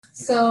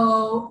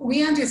So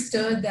we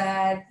understood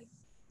that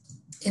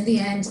in the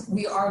end,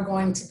 we are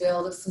going to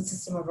build a food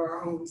system of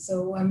our own.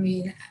 So, I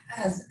mean,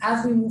 as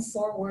we move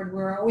forward,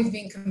 we're always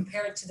being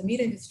compared to the meat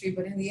industry,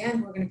 but in the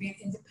end, we're going to be an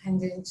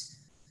independent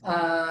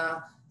uh,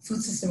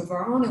 food system of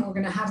our own, and we're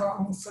going to have our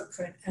own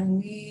footprint. And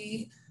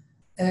we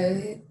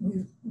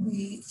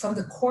from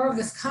the core of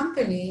this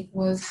company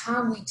was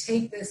how we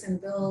take this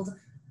and build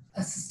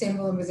a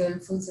sustainable and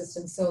resilient food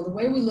system. So the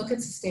way we look at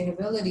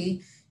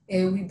sustainability,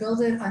 we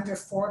build it under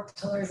four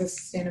pillars of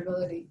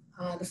sustainability.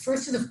 The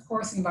first is, of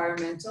course,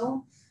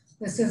 environmental.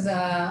 This is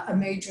a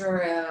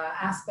major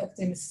aspect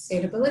in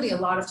sustainability.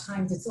 A lot of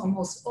times it's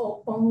almost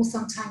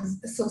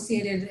sometimes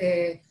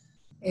associated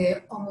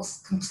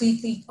almost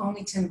completely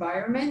only to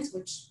environment,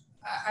 which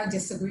I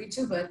disagree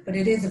to, but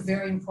it is a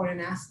very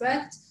important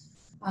aspect.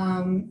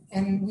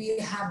 And we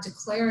have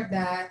declared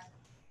that,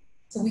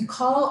 so we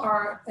call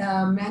our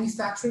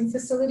manufacturing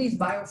facilities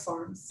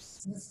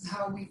biofarms. This is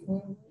how we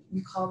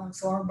call them.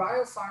 So our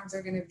biofarms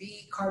are going to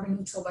be carbon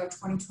neutral by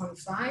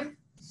 2025,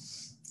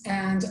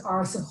 and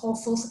our whole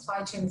full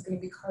supply chain is going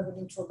to be carbon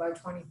neutral by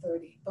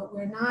 2030. But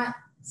we're not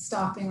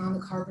stopping on the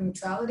carbon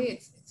neutrality.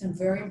 It's a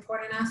very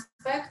important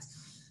aspect,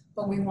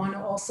 but we want to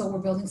also, we're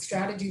building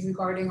strategies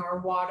regarding our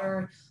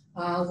water,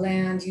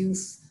 land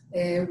use,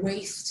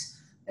 waste,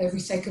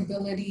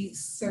 recyclability,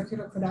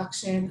 circular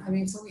production. I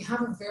mean, so we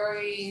have a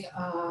very,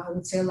 I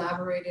would say,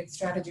 elaborated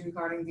strategy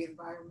regarding the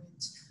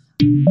environment.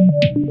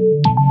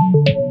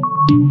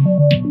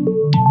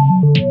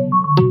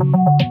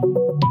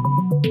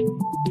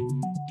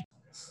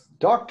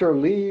 Dr.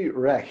 Lee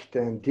Recht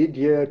and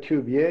Didier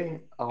Toubier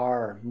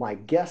are my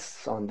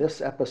guests on this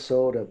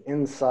episode of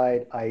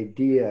Inside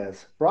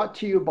Ideas, brought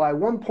to you by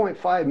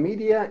 1.5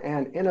 Media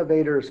and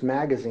Innovators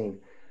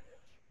Magazine.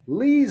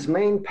 Lee's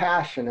main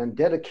passion and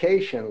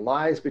dedication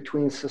lies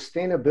between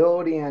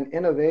sustainability and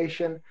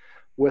innovation,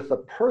 with a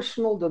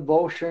personal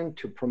devotion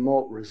to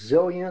promote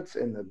resilience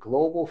in the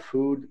global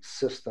food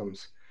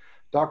systems.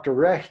 Dr.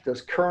 Recht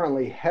is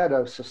currently head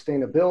of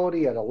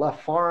sustainability at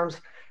Aleph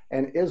Farms,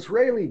 an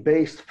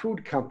Israeli-based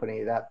food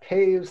company that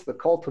paves the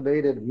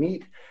cultivated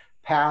meat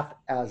path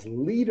as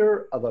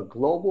leader of a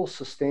global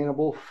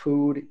sustainable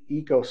food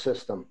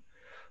ecosystem,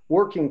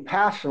 working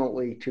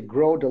passionately to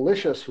grow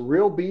delicious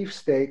real beef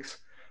steaks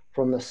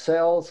from the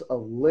cells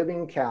of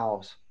living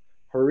cows.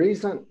 Her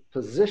recent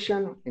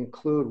positions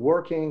include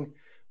working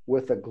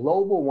with the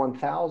Global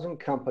 1000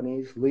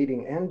 companies,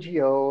 leading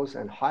NGOs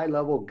and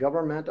high-level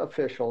government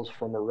officials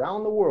from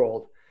around the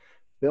world,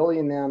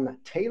 building them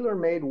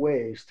tailor-made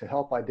ways to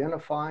help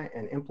identify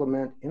and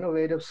implement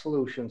innovative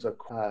solutions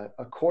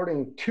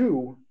according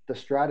to the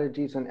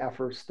strategies and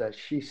efforts that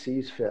she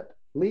sees fit.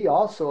 Lee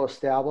also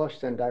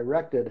established and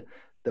directed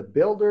the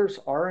Builders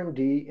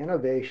R&D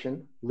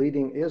Innovation,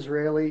 leading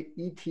Israeli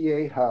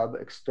ETA Hub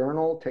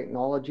external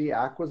technology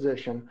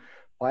acquisition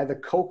by the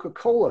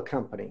Coca-Cola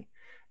Company,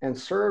 and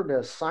served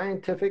as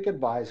scientific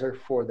advisor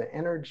for the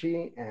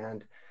energy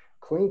and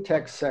clean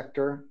tech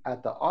sector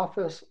at the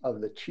Office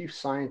of the Chief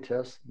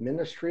Scientist,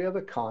 Ministry of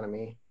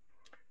Economy.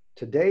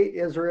 Today,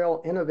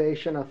 Israel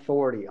Innovation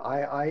Authority,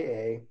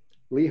 IIA.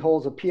 Lee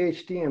holds a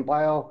PhD in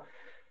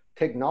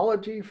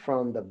biotechnology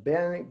from the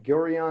Ben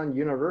Gurion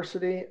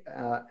University,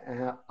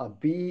 a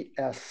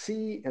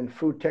BSc in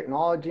food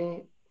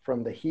technology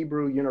from the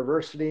Hebrew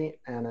University,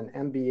 and an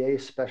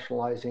MBA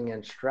specializing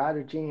in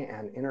strategy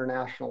and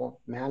international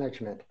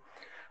management.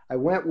 I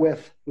went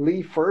with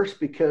Lee first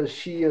because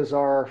she is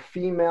our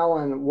female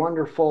and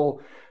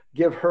wonderful,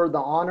 give her the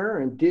honor.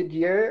 And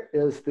Didier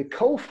is the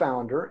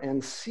co-founder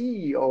and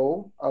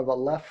CEO of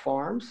Aleph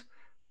Farms,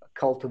 a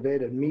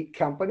cultivated meat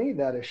company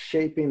that is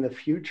shaping the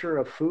future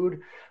of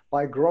food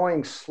by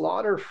growing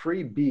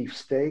slaughter-free beef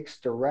steaks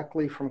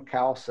directly from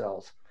cow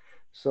cells.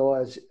 So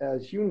as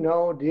you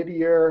know,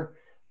 Didier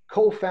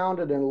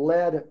co-founded and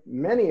led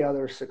many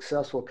other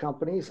successful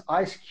companies,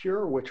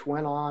 IceCure, which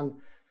went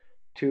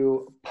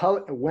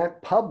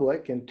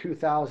public in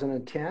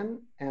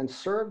 2010, and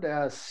served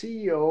as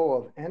CEO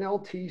of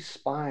NLT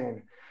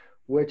Spine,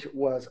 which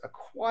was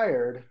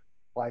acquired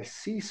by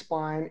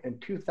C-Spine in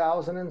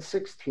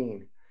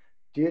 2016.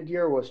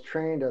 Didier was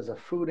trained as a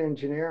food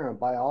engineer and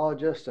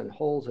biologist and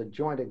holds a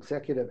joint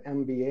executive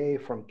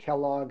MBA from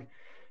Kellogg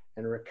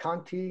and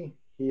Riconti.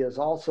 He is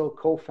also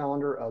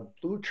co-founder of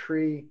Blue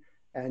Tree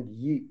and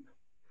Yeep.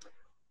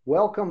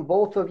 Welcome,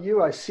 both of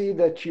you. I see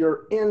that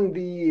you're in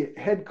the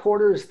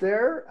headquarters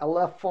there,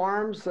 Aleph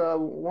Farms,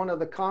 one of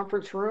the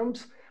conference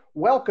rooms.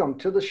 Welcome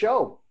to the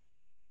show.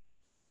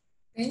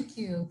 Thank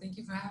you. Thank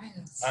you for having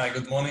us. Hi,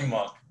 good morning,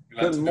 Mark.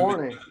 Good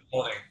morning. Good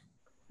morning.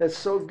 It's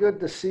so good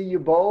to see you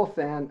both.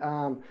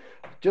 And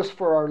just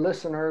for our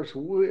listeners,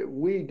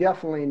 we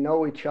definitely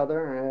know each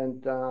other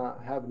and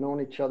have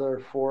known each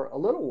other for a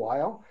little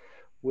while.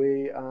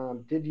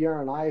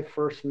 Didier and I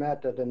first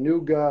met at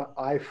Anuga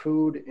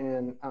iFood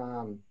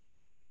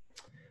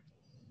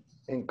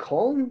in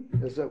Cologne.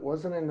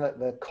 Wasn't in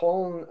the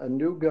Cologne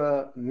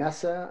Anuga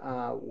Messe.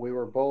 We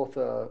were both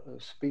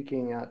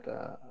speaking at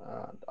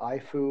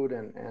iFood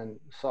and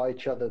saw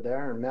each other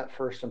there and met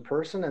first in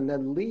person. And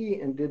then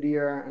Lee and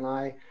Didier and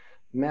I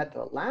met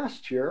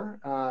last year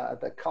at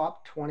the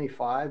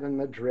COP25 in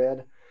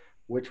Madrid,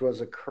 which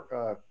was a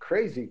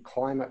crazy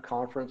climate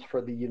conference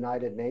for the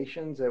United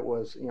Nations. It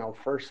was,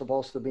 first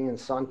supposed to be in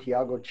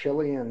Santiago,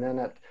 Chile, and then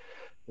it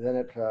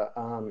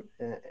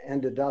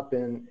ended up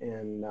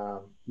in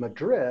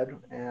Madrid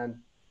and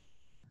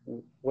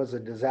was a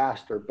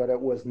disaster. But it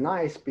was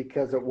nice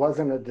because it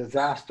wasn't a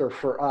disaster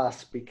for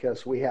us,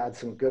 because we had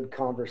some good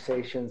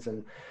conversations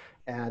and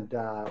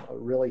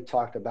really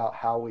talked about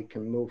how we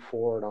can move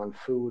forward on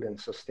food and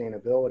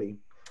sustainability.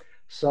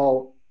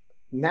 So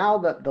now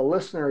that the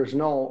listeners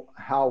know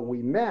how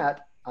we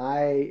met,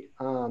 I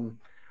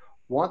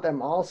want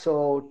them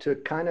also to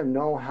kind of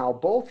know how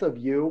both of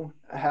you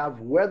have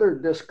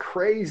weathered this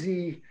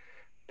crazy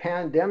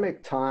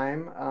pandemic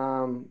time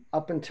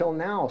up until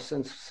now,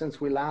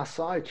 since we last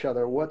saw each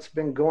other. What's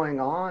been going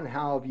on?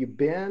 How have you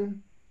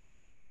been?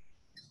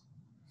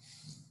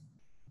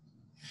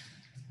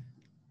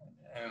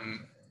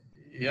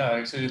 Yeah,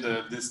 actually,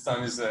 this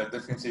time is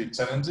definitely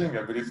challenging,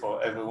 I believe,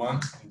 for everyone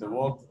in the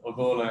world.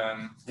 Overall,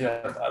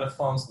 at Ale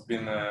Farms, we've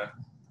been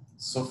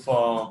so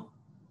far,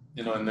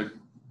 in a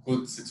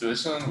good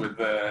situation with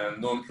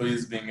no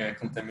employees being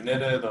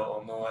contaminated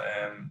or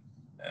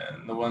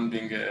no one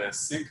being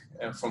sick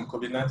from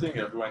COVID-19.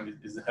 Everyone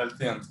is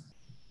healthy, and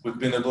we've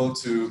been able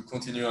to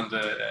continue on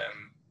the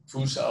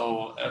push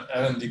our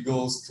R&D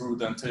goals through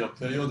the entire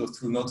period, or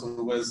through not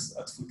always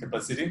at full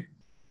capacity.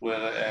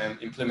 We're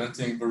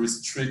implementing very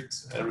strict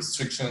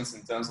restrictions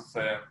in terms of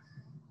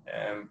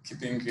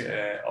keeping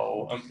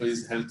our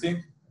employees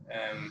healthy,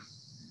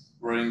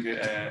 wearing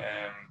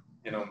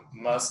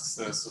masks,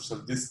 social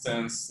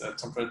distance,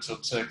 temperature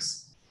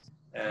checks.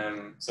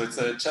 So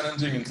it's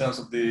challenging in terms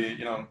of the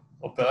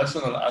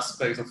operational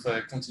aspect of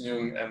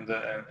continuing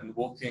and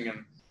working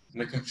and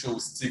making sure we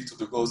stick to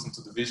the goals and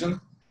to the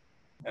vision.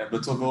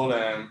 But overall,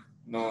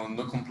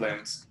 no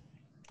complaints.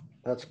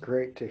 That's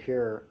great to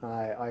hear.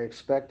 I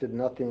expected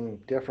nothing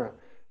different.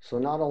 So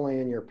not only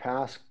in your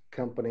past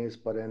companies,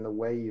 but in the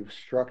way you've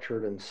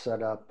structured and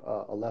set up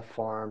Aleph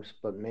Farms,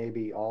 but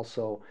maybe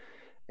also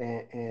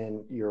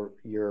in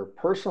your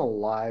personal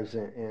lives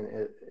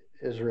in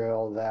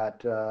Israel,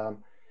 that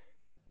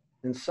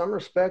in some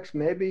respects,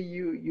 maybe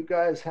you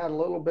guys had a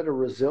little bit of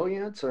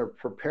resilience or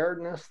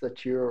preparedness,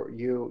 that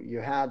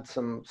you had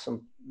some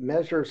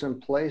measures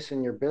in place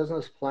in your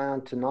business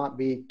plan to not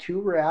be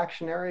too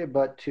reactionary,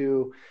 but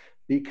to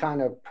be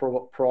kind of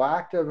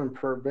proactive and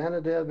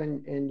preventative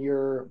in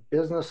your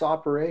business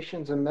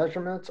operations and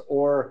measurements,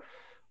 or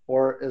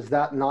is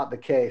that not the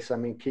case? I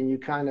mean, can you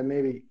kind of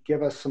maybe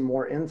give us some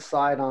more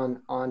insight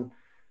on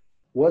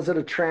was it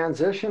a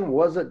transition?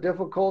 Was it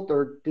difficult,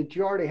 or did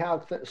you already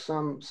have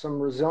some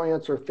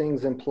resilience or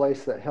things in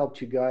place that helped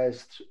you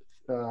guys,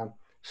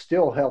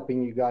 still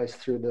helping you guys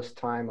through this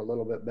time a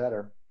little bit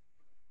better?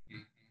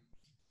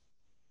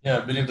 Yeah,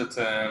 I believe that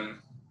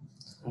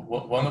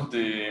one of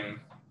the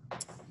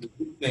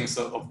good things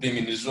of being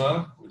in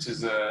Israel, which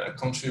is a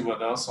country where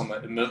there are some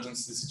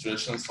emergency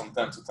situations from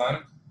time to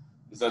time,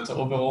 is that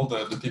overall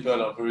the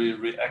people are very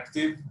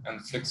reactive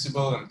and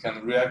flexible and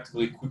can react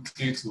very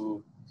quickly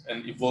to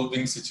an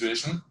evolving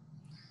situation.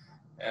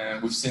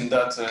 And we've seen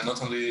that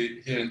not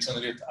only here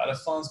internally at Ale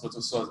Farms, but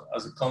also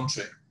as a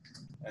country.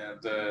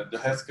 The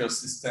healthcare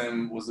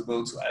system was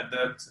able to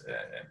adapt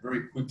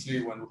very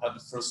quickly when we had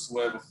the first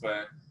wave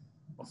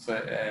of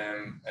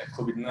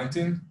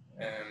COVID-19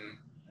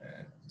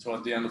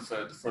 toward the end of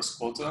the first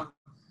quarter.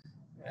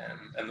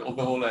 And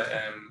overall,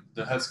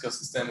 the healthcare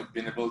system have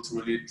been able to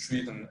really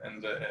treat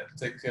and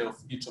take care of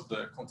each of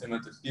the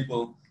contaminated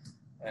people.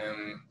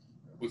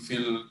 We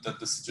feel that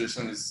the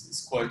situation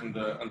is quite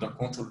under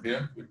control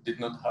here. We did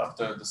not have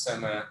the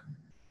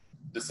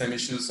same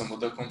issues some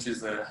other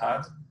countries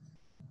had.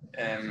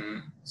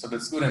 So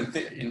that's good. And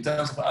in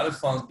terms of Ale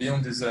Farms,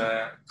 beyond these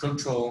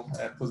cultural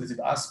positive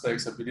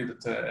aspects, I believe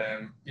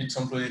that each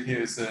employee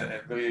here is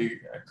very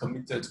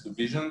committed to the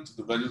vision, to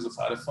the values of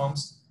Ale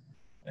Farms,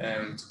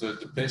 to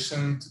the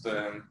patient,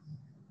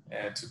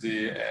 to the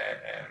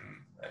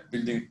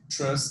building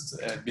trust,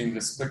 being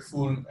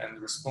respectful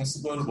and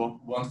responsible,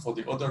 one for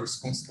the other,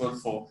 responsible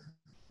for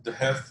the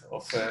health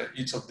of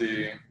each of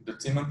the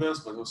team members,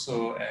 but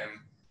also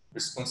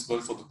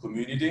responsible for the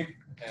community,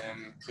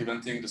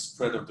 preventing the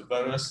spread of the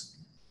virus,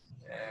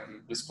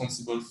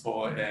 responsible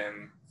for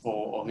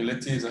our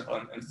relatives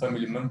and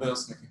family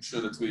members, making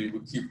sure that we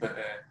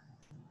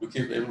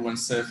keep everyone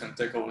safe and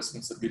take our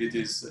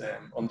responsibilities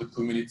on the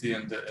community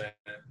and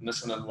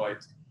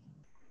national-wide.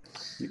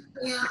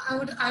 Yeah,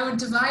 I would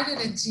divide it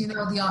into,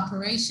 the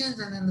operations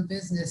and then the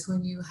business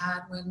when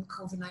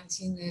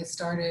COVID-19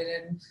 started.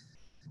 And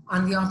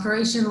on the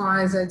operation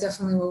wise,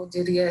 definitely what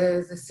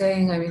Didier is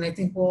saying. I mean, I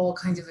think we're all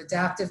kind of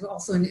adaptive.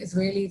 Also in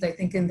Israelis, I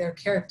think in their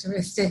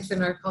characteristics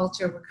and our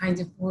culture,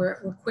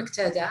 we're quick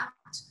to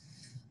adapt.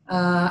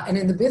 And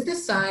in the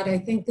business side, I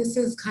think this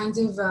is kind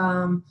of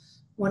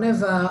one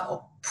of,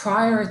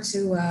 prior to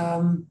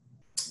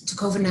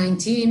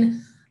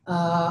COVID-19,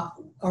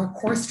 our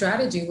core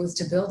strategy was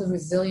to build a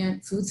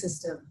resilient food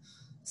system.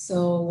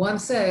 So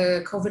once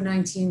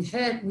COVID-19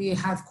 hit, we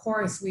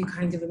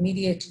kind of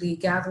immediately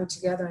gathered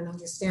together and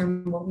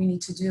understand what we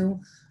need to do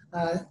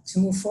to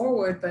move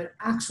forward. But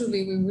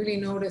actually, we really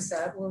noticed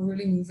that we're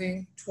really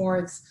moving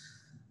towards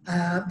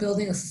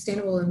building a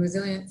sustainable and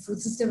resilient food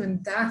system,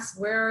 and that's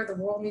where the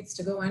world needs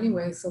to go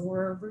anyway. So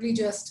we're really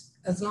just,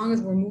 as long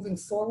as we're moving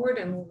forward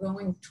and we're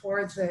going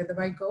towards the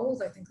right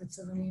goals, I think that's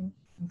a really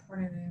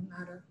important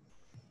matter.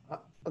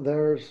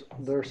 There's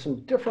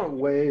some different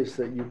ways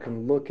that you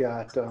can look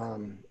at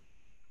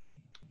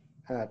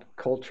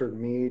cultured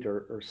meat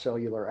or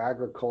cellular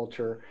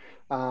agriculture,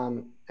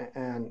 and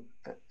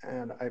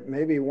I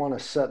maybe want to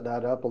set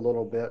that up a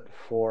little bit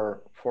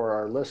for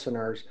our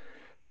listeners.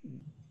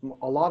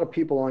 A lot of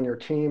people on your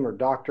team are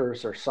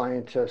doctors, they're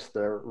scientists,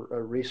 they're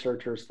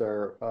researchers,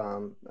 they're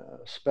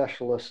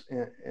specialists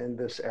in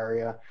this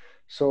area.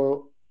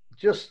 So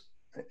just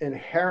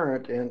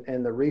inherent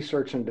in the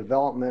research and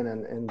development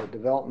and the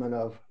development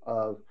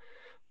of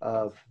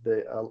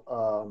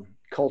the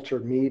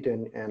cultured meat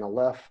and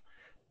Aleph,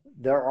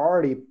 there are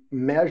already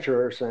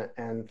measures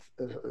and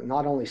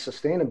not only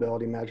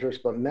sustainability measures,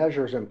 but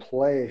measures in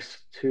place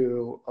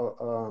to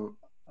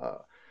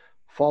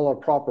follow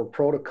proper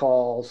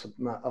protocols,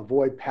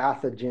 avoid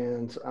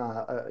pathogens,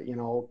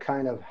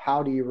 kind of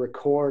how do you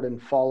record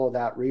and follow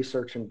that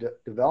research and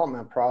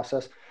development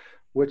process,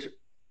 which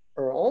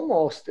are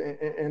almost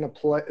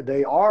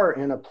they are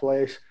in a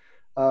place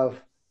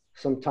of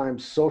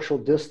sometimes social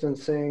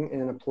distancing,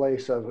 in a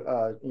place of,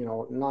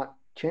 not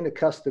chain of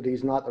custody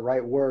is not the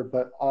right word,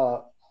 but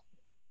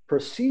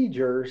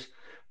procedures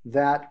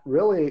that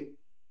really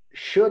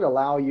should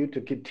allow you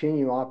to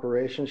continue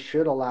operations,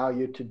 should allow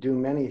you to do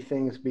many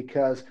things,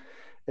 because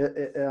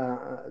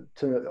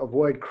to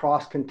avoid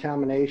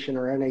cross-contamination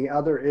or any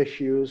other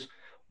issues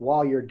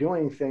while you're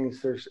doing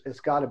things, it's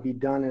got to be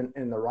done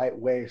in the right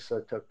way, so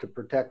to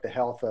protect the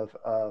health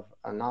of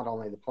not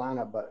only the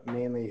planet, but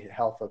mainly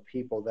health of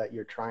people that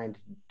you're trying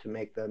to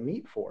make the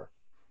meat for.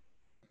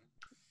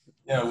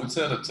 Yeah, I would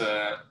say that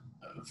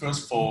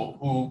first, for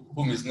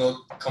whom is not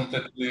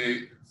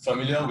completely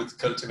familiar with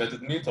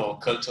cultivated meat or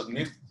cultured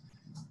meat,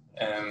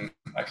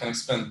 I can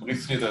explain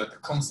briefly the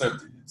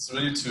concept. It's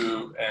really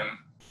to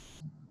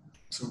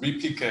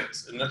replicate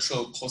a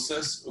natural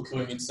process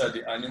occurring inside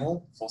the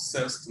animal for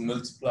cells to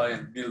multiply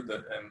and build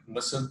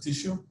muscle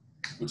tissue,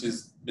 which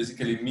is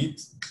basically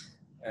meat.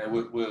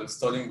 We're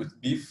starting with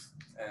beef,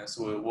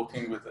 so we're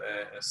working with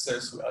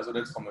cells we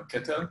isolate from a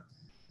cattle,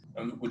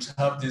 which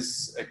have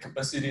this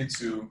capacity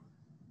to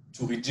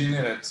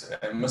regenerate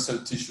muscle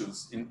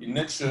tissues. In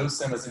nature,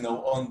 same as in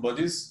our own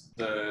bodies,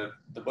 the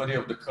body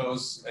of the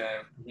cows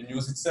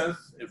renews itself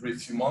every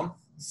few months.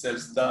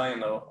 Cells die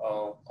and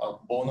are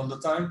born all the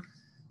time.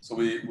 So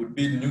we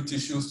build new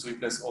tissues to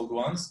replace old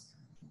ones.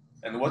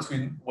 And what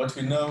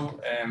we know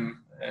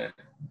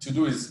to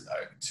do is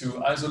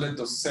to isolate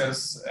those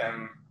cells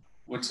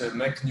which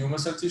make new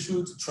muscle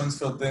tissue, to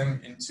transfer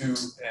them into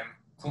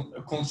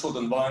a controlled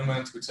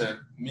environment which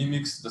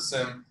mimics the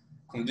same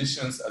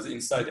conditions as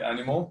inside the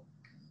animal,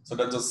 so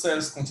that the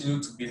cells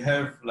continue to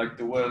behave like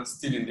they were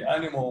still in the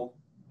animal,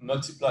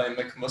 multiply and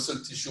make muscle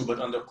tissue, but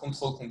under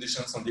controlled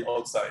conditions on the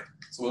outside.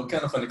 So we're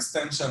kind of an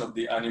extension of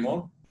the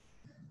animal.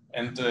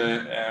 And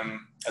the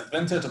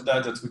advantage of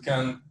that we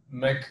can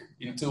make,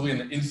 in theory,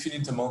 an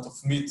infinite amount of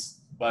meat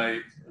by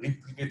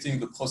replicating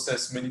the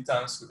process many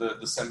times with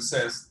the same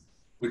cells,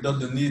 without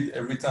the need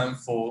every time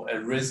for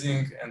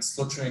raising and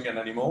slaughtering an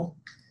animal,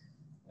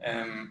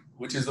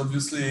 which is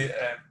obviously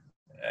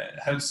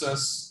helps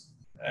us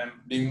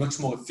being much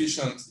more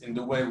efficient in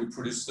the way we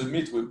produce the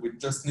meat. We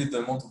just need the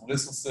amount of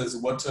resources,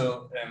 water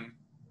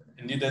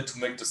needed to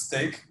make the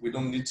steak. We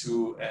don't need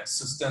to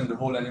sustain the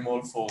whole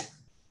animal for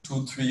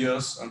 2-3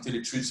 years until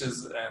it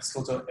reaches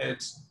slaughter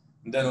age.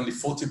 And then only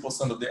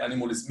 40% of the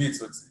animal is meat,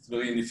 so it's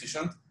very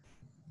inefficient.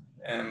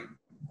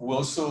 We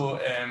also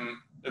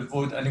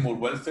avoid animal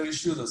welfare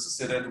issues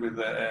associated with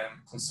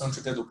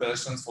concentrated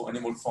operations for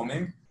animal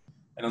farming.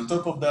 And on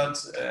top of that,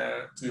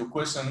 to your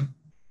question,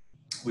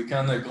 we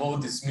can grow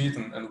this meat,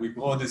 and we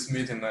grow this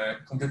meat in a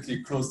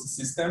completely closed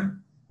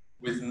system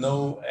with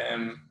no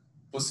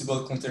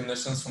possible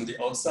contaminations from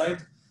the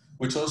outside,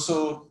 which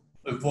also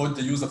avoid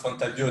the use of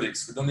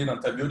antibiotics. We don't need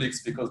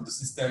antibiotics because the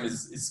system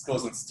is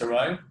closed and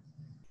sterile.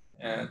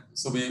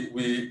 So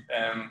we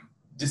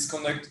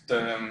disconnect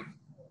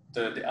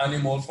the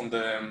animal from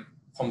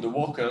the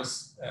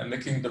workers,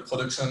 making the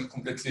production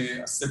completely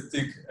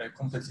aseptic,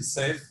 completely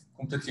safe,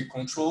 completely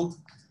controlled.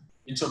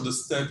 Each of the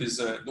steps is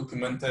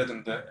documented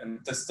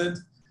and tested.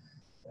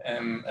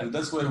 And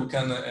that's where we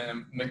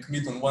can make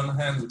meat on one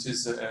hand, which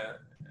is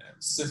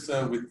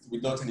safer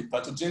without any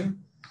pathogen,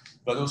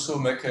 but also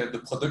make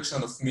the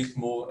production of meat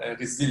more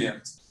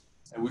resilient.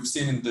 And we've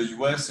seen in the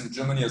US and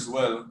Germany as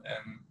well,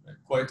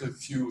 quite a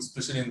few,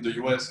 especially in the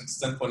US, at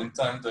some point in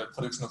time, the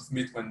production of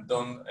meat went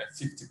down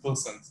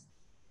 50%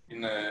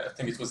 I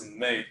think it was in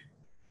May,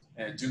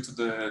 due to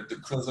the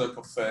close-up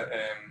of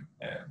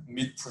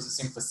meat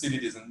processing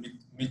facilities and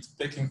meat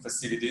packing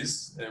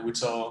facilities,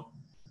 which are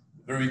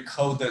very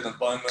crowded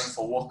environment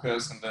for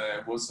workers, and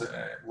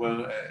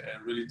were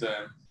really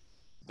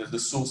the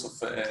source of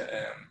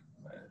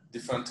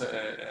different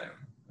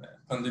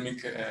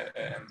pandemic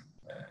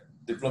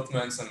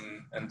developments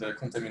and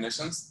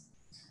contaminations.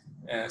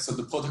 So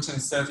the production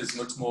itself is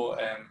much more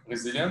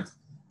resilient.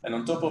 And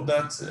on top of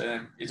that,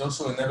 it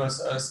also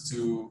enables us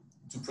to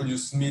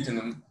produce meat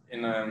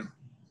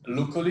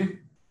locally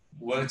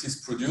where it is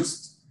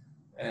produced,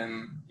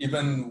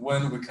 even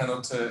when we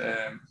cannot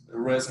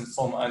raise and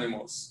farm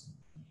animals.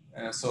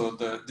 So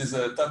this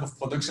type of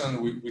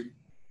production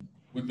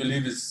we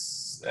believe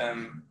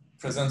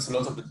presents a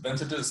lot of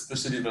advantages,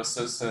 especially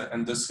versus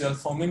industrial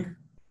farming,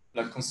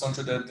 like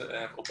concentrated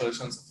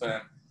operations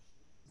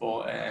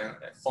for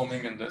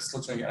farming and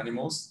slaughtering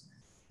animals.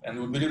 And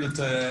we believe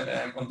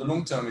that on the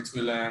long term, it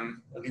will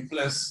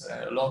replace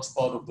a large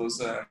part of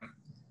those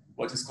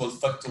what is called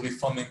factory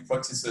farming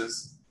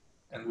practices,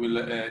 and will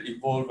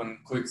evolve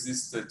and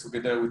coexist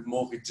together with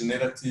more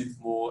regenerative,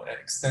 more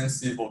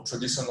extensive or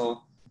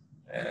traditional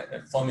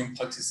farming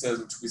practices,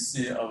 which we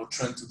see are a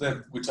trend today,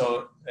 which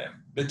are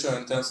better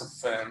in terms of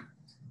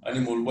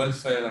animal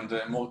welfare and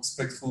more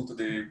respectful to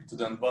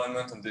the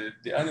environment and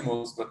the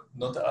animals, but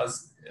not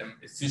as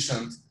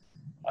efficient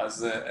as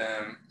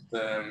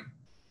the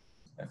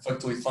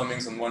factory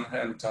farmings on one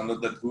hand, which are not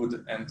that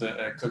good, and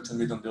culture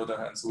meat on the other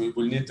hand. So we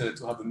will need to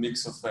have a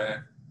mix of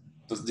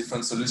those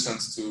different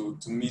solutions to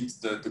meet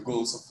the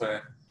goals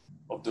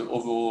of the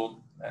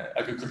overall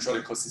agricultural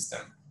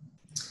ecosystem.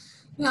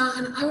 Yeah,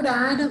 and I would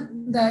add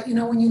that, you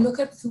know, when you look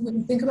at food, when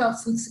you think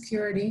about food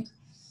security,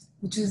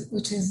 which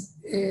is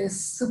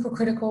super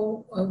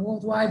critical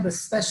worldwide, but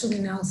especially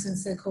now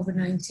since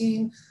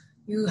COVID-19,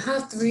 you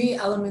have three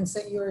elements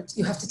that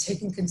you have to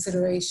take in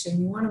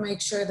consideration. You want to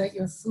make sure that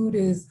your food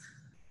is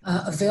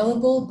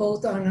available,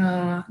 both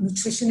on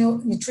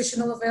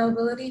nutritional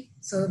availability,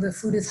 so the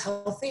food is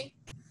healthy,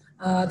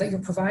 that you're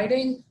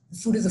providing, the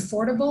food is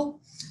affordable,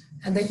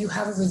 and that you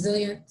have a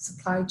resilient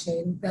supply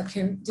chain that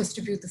can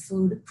distribute the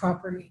food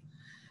properly.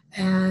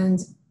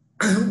 And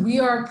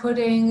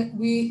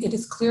it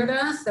is clear to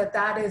us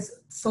that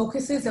is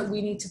focuses that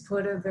we need to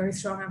put a very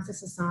strong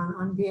emphasis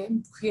on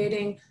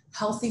creating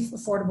healthy,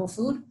 affordable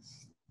food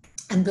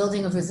and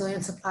building a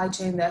resilient supply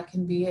chain that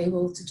can be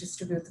able to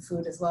distribute the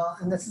food as well.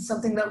 And this is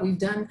something that we've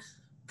done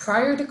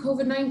prior to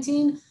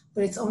COVID-19,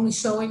 but it's only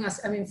showing us,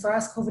 I mean, for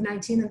us,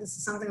 COVID-19, and this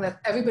is something that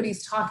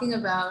everybody's talking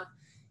about,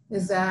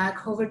 is that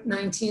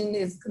COVID-19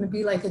 is going to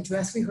be like a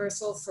dress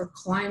rehearsal for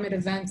climate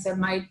events that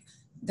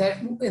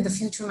in the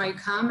future might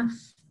come.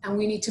 And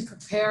we need to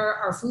prepare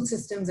our food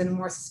systems in a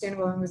more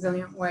sustainable and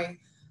resilient way.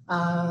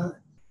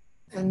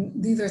 And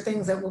these are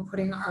things that we're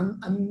putting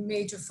a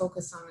major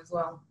focus on as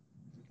well.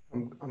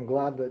 I'm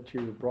glad that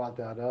you brought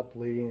that up,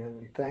 Lee,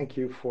 and thank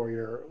you for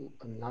your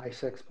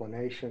nice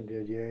explanation,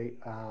 Didier.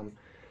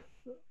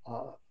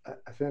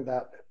 I think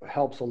that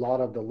helps a lot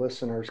of the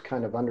listeners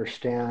kind of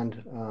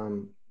understand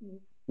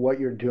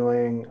what you're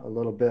doing, a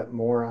little bit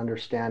more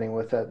understanding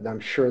with it. I'm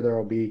sure there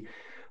will be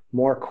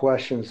more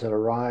questions that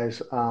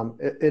arise.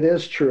 It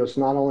is true. It's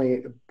not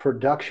only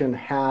production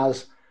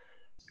has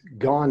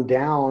gone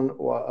down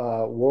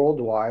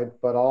worldwide,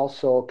 but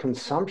also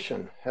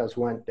consumption has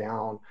went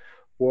down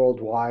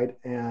worldwide.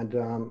 And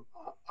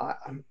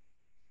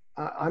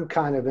I'm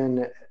kind of in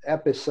the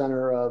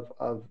epicenter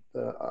of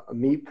the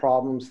meat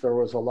problems. There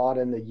was a lot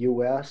in the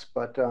US,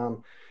 but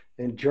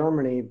in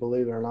Germany,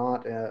 believe it or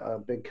not, a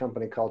big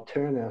company called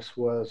Tönnies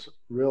was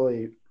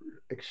really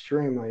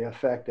extremely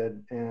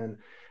affected,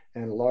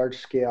 and large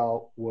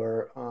scale,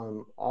 where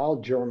all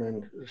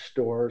German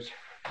stores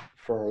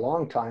for a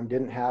long time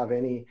didn't have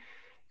any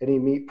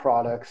meat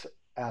products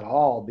at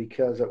all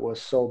because it was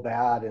so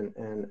bad,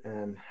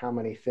 and how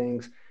many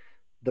things.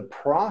 The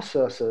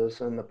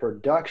processes and the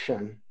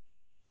production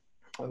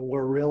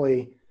were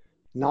really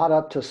not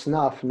up to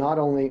snuff, not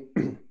only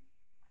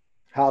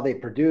how they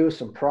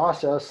produce and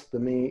process the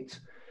meats,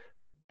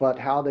 but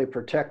how they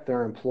protect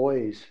their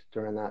employees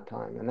during that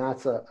time. And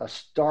that's a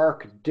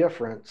stark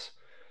difference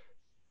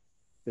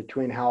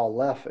between how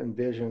Aleph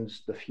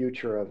envisions the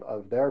future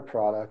of their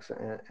products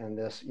and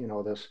this, you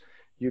know, this,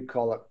 you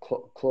call it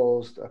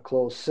a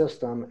closed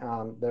system.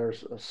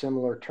 There's a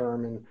similar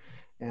term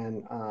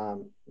in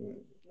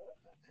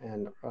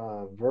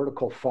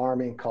vertical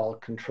farming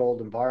called controlled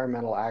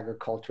environmental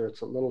agriculture.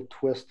 It's a little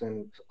twist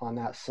on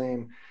that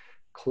same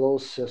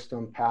closed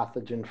system,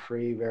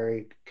 pathogen-free,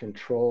 very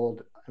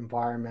controlled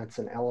environments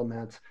and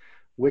elements,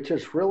 which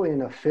is really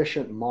an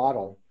efficient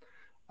model.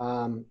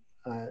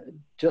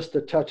 Just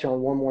to touch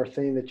on one more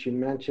thing that you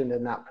mentioned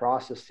in that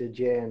process,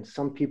 Didier, and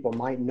some people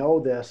might know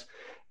this,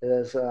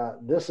 is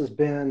this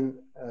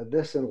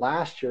and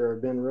last year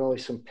have been really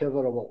some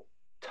pivotal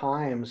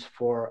times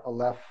for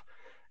Aleph.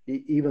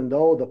 Even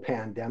though the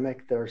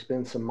pandemic, there's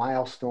been some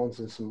milestones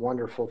and some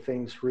wonderful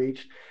things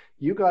reached.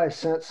 you guys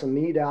sent some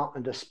meat out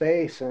into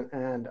space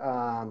and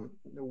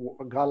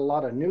got a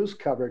lot of news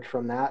coverage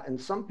from that.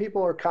 And some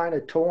people are kind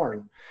of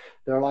torn.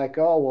 They're like,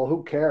 oh, well,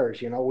 who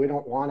cares? You know, we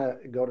don't want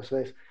to go to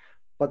space.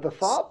 But the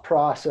thought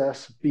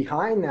process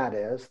behind that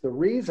is, the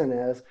reason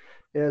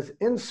is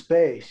in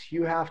space,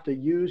 you have to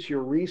use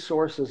your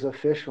resources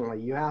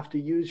efficiently. You have to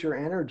use your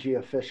energy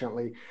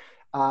efficiently.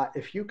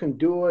 If you can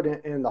do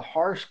it in the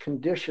harsh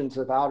conditions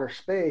of outer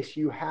space,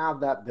 you have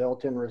that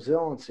built-in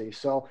resiliency.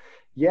 So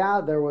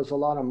yeah, there was a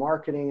lot of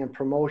marketing and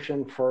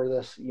promotion for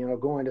this, you know,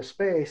 going to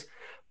space,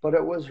 but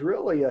it was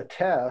really a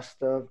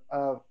test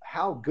of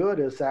how good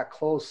is that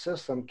closed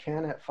system?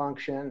 Can it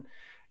function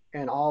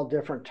in all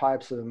different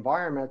types of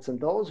environments? And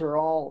those are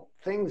all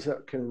things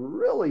that can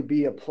really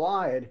be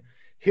applied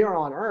here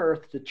on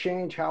Earth to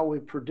change how we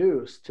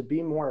produce, to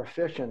be more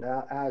efficient,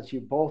 as you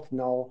both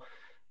know.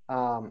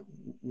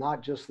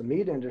 Not just the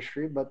meat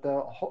industry, but the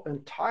whole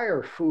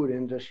entire food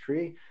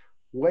industry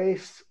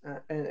wastes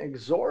an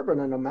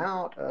exorbitant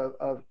amount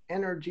of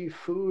energy,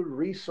 food,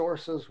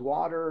 resources,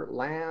 water,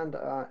 land,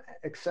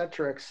 et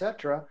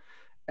cetera,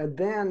 and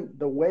then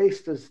the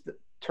waste is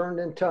turned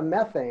into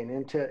methane,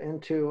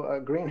 into a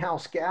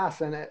greenhouse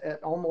gas, and it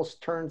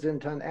almost turns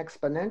into an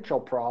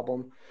exponential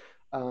problem,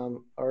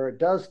 or it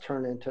does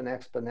turn into an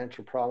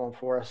exponential problem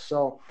for us.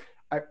 So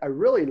I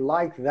really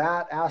like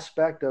that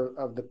aspect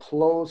of the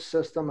closed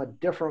system, a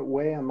different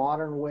way, a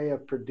modern way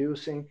of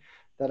producing,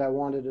 that I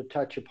wanted to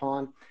touch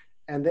upon.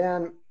 And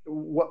then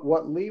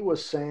what Lee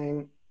was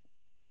saying,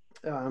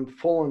 I'm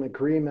full in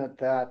agreement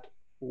that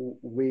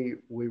we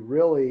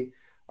really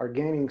are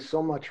gaining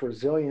so much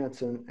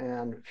resilience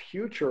and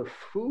future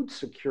food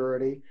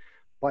security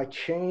by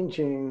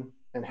changing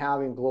and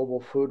having global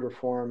food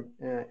reform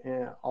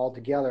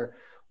altogether.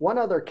 One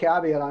other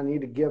caveat I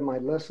need to give my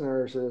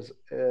listeners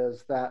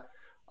is that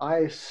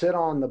I sit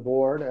on the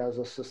board as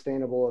a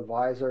sustainable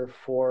advisor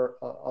for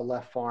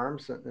Aleph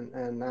Farms,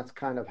 and that's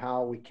kind of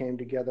how we came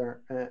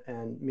together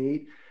and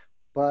meet.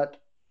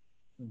 But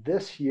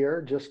this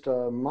year, just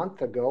a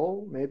month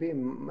ago, maybe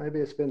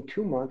it's been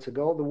 2 months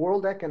ago, the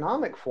World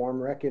Economic Forum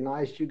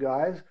recognized you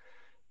guys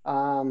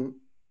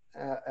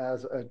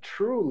as a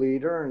true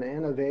leader and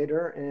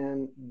innovator,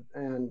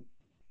 and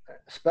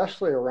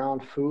especially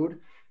around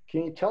food.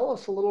 Can you tell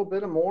us a little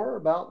bit more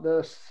about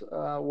this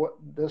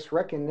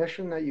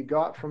recognition that you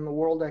got from the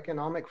World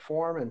Economic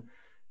Forum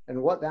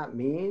and what that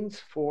means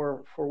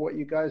for what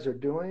you guys are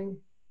doing?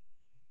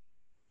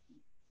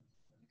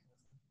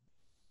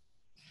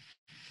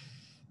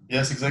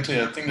 Yes,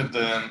 exactly. I think that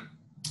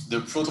the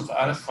approach of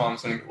Aleph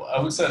Farms, I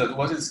would say that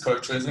what is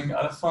characterizing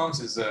Aleph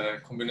Farms is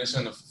a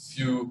combination of a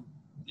few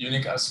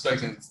unique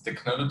aspects in its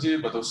technology,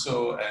 but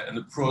also an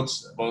approach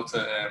about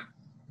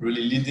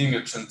really leading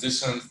a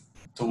transition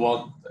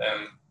toward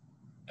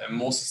a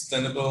more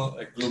sustainable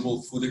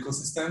global food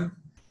ecosystem.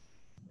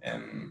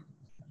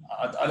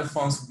 At Aleph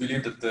Farms, we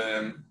believe that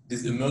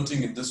this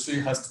emerging industry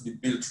has to be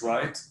built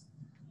right,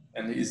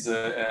 and is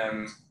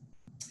a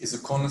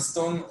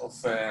cornerstone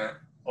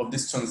of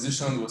this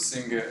transition we're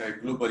seeing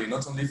globally,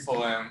 not only for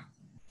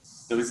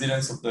the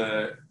resilience of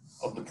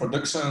the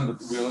production,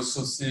 but we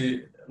also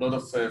see a lot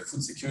of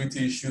food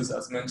security issues,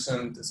 as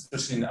mentioned,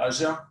 especially in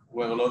Asia,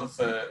 where a lot of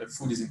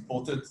food is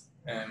imported.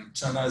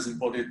 China has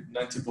imported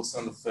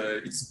 90% of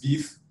its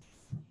beef,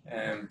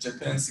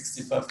 Japan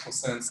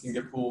 65%,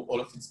 Singapore all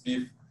of its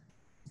beef.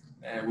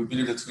 We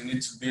believe that we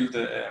need to build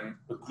a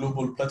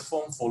global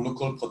platform for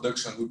local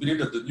production. We believe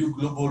that the new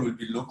global will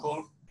be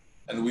local,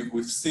 and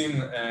we've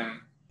seen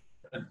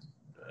a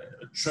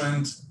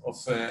trend of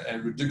a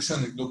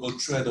reduction in global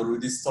trade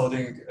already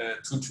starting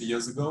 2-3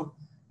 years ago.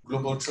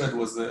 Global trade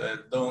was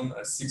down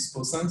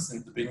 6%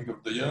 in the beginning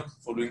of the year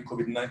following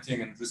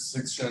COVID-19 and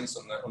restrictions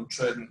on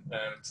trade,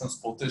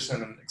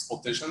 transportation and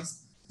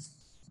exportations.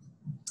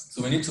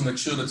 So we need to make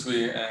sure that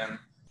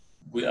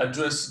we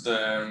address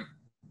the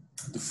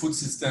food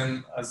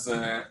system as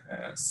a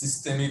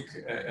systemic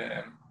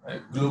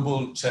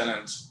global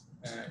challenge.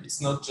 It's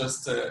not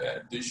just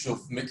the issue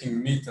of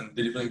making meat and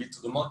delivering it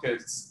to the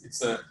market.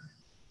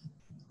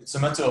 It's a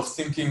matter of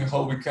thinking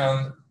how we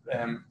can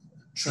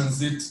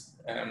transit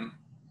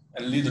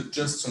and lead a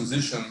just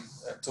transition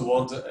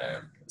toward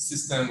a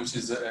system which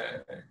is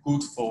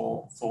good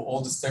for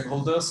all the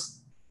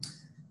stakeholders.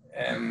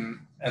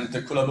 And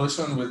the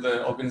collaboration with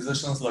the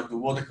organizations like the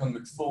World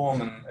Economic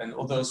Forum and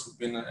others who've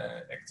been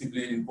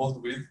actively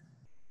involved with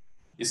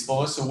is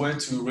for us a way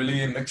to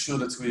really make sure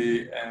that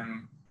we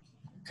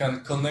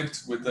can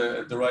connect with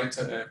the right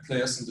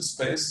players in the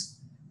space.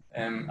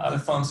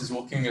 Aleph Farms is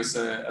working as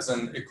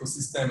an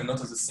ecosystem and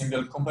not as a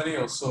single company.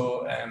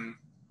 Also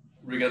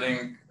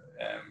regarding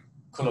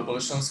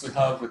collaborations we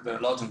have with the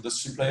large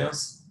industry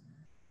players.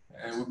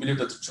 We believe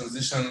that the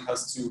transition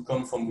has to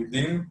come from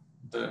within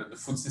the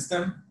food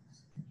system.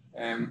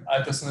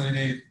 I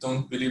personally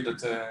don't believe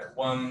that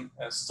one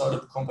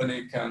startup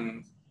company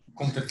can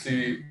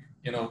completely,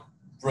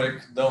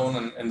 break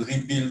down and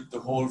rebuild the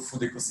whole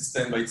food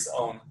ecosystem by its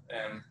own.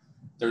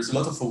 There is a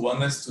lot of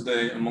awareness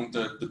today among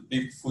the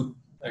big food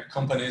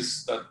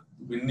companies that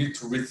we need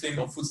to rethink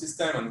our food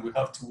system, and we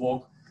have to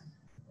work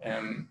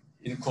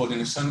in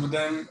coordination with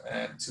them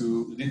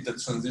to lead the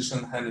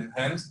transition hand in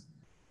hand.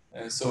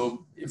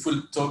 So if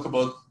we talk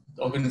about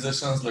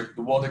organizations like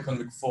the World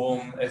Economic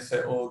Forum,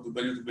 FAO,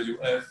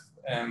 WWF,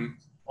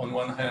 on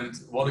one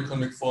hand, World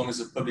Economic Forum is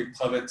a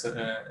public-private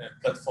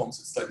platform,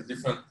 so it's slightly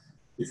different.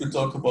 If we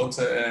talk about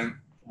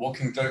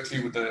working directly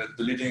with the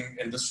leading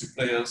industry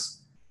players,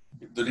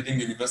 the leading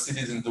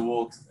universities in the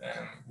world,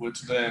 we're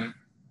today,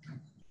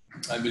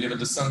 I believe, at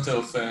the center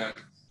of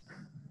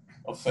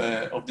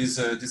this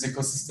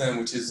ecosystem,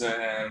 which is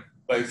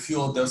by a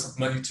few orders of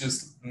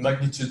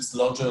magnitudes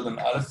larger than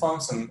other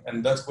farms,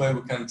 and that way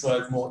we can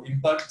drive more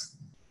impact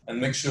and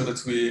make sure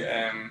that we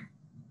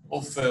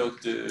offer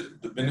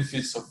the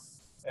benefits of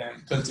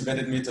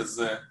cultivated meat as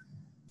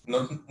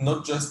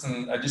not just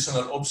an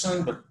additional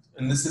option, but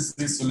a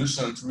necessary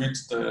solution to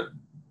reach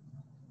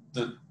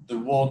the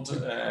world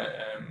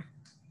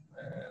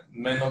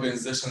main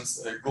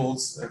organizations'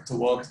 goals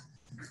toward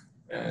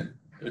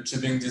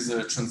achieving this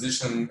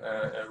transition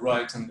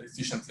right and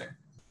efficiently.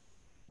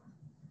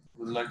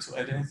 Would you like to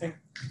add anything?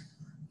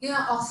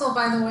 Yeah, also,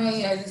 by the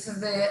way, this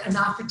is an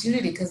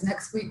opportunity because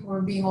next week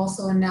we're being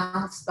also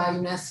announced by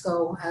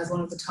UNESCO as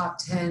one of the top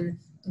 10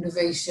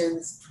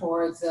 innovations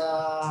towards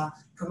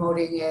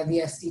promoting the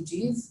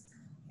SDGs.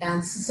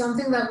 And this is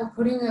something that we're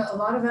putting a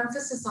lot of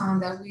emphasis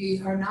on, that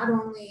we are not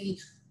only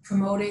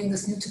promoting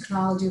this new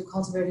technology of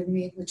cultivated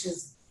meat, which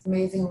is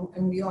amazing,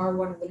 and we are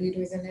one of the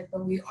leaders in it,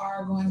 but we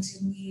are going to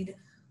lead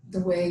the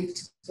way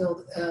to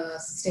build a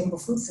sustainable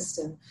food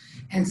system.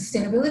 And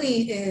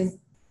sustainability is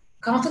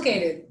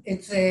complicated.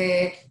 It's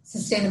a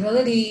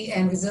sustainability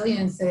and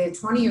resilience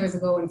 20 years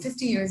ago and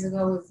 50 years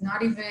ago is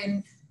not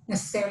even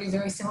necessarily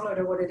very similar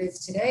to what it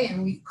is today.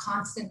 And we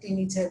constantly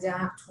need to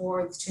adapt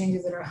towards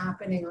changes that are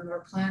happening on our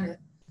planet.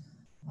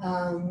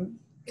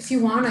 If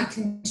you want, I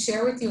can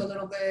share with you a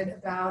little bit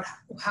about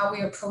how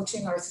we're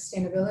approaching our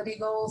sustainability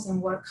goals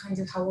and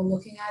how we're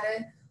looking at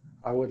it.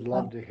 I would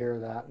love to hear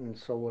that, and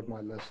so would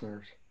my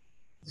listeners.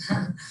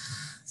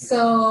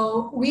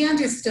 So we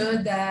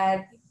understood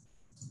that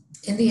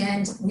in the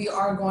end, we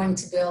are going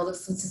to build a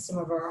food system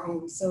of our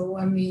own. So,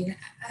 I mean,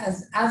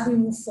 as we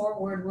move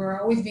forward,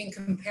 we're always being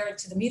compared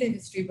to the meat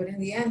industry, but in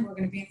the end, we're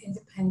going to be an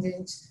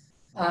independent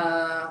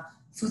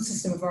food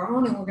system of our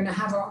own, and we're going to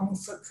have our own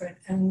footprint.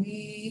 And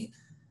we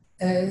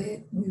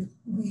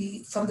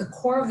from the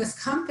core of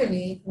this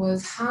company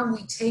was how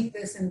we take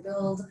this and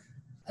build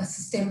a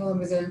sustainable and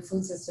resilient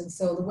food system.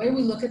 So the way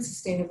we look at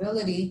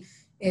sustainability,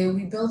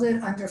 we build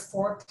it under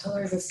 4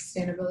 pillars of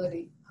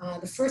sustainability.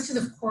 The first is,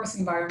 of course,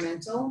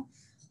 environmental.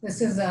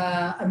 This is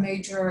a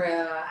major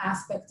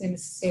aspect in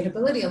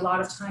sustainability. A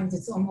lot of times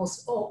it's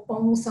almost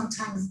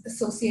sometimes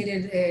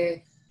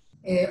associated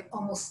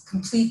almost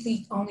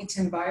completely only to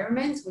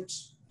environment,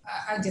 which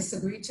I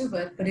disagree to,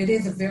 but it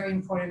is a very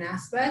important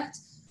aspect.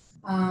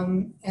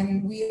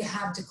 And we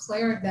have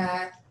declared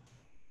that,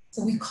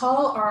 so we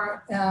call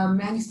our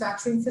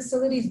manufacturing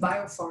facilities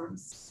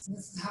biofarms.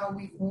 This is how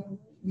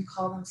we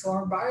call them. So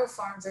our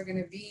biofarms are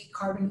going to be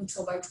carbon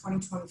neutral by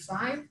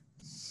 2025,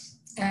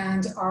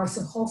 and our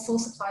whole full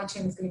supply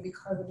chain is going to be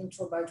carbon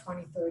neutral by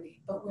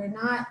 2030. But we're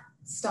not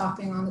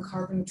stopping on the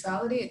carbon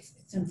neutrality.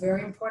 It's a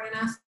very important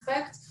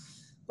aspect,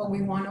 but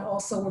we want to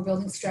also, we're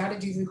building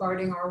strategies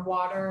regarding our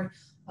water,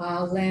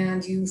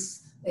 land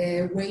use,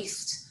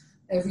 waste,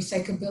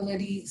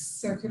 recyclability,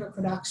 circular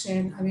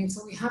production. I mean,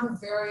 so we have a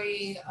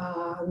very,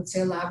 I would say,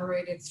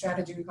 elaborated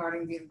strategy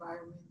regarding the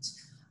environment.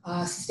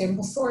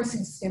 Sustainable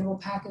sourcing, sustainable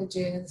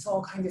packaging, and this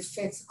all kind of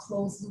fits a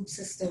closed loop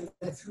system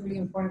that's really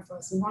important for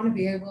us. We want to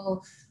be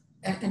able,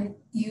 and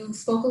you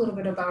spoke a little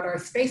bit about our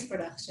space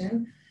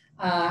production,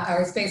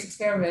 our space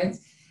experiment,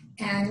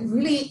 and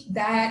really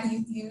that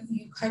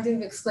you kind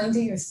of explained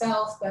it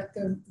yourself, but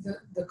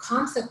the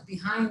concept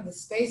behind the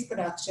space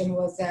production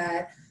was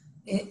that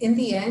in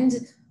the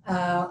end,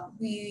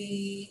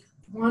 we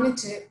wanted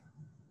to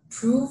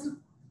prove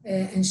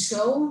and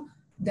show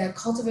that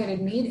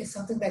cultivated meat is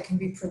something that can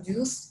be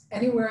produced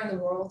anywhere in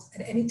the world,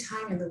 at any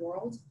time in the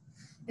world,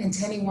 and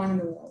to anyone in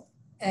the world.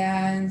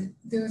 And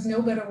there's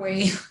no better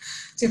way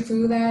to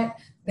prove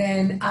that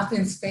than up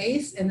in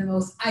space in the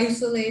most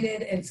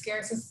isolated and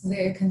scarcest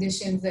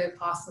conditions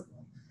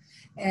possible.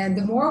 And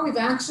the more we've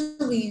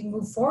actually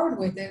moved forward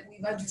with it,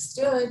 we've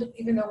understood,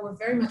 even though we're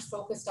very much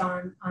focused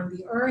on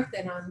the earth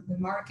and on the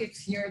markets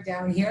here,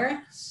 down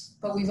here,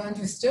 but we've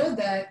understood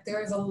that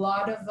there's a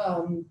lot of,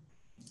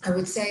 I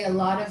would say, a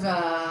lot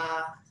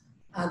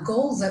of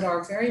goals that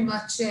are very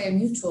much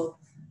mutual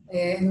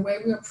in the way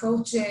we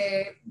approach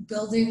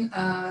building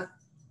a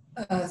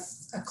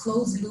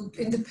closed loop,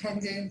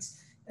 independent,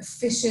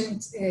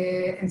 efficient,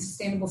 and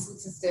sustainable food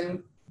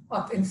system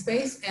up in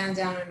space and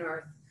down on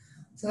Earth.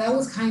 So that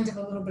was kind of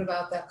a little bit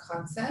about that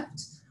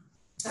concept.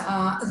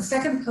 The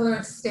second pillar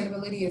of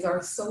sustainability is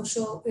our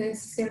social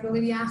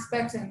sustainability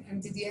aspect,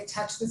 and Didier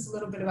touched this a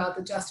little bit about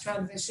the just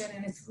transition,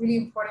 and it's really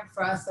important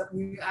for us that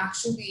we're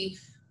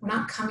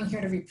not coming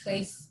here to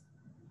replace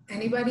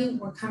anybody.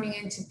 We're coming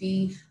in to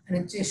be an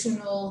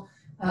additional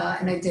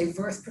and a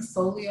diverse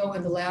portfolio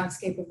in the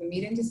landscape of the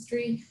meat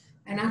industry.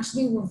 And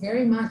actually, we're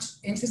very much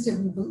interested.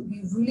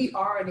 We really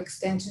are an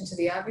extension to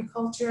the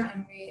agriculture,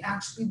 and we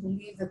actually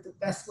believe that the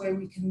best way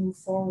we can move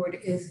forward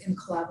is in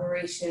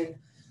collaboration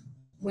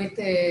with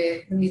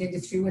the meat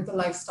industry, with the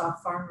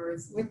livestock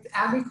farmers, with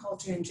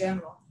agriculture in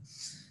general.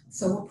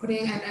 So we're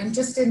putting, and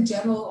just in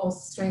general, also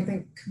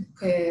strengthening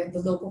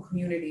the local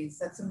communities.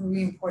 That's a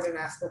really important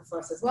aspect for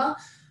us as well.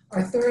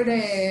 Our third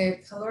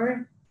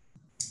pillar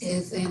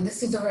is, and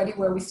this is already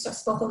where we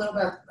spoke a little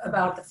bit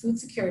about the food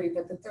security,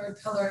 but the third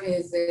pillar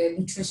is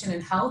nutrition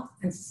and health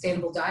and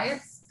sustainable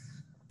diets.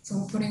 So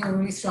we're putting a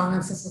really strong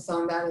emphasis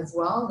on that as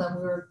well, that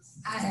we're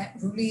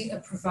really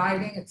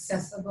providing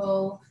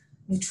accessible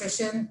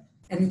nutrition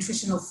and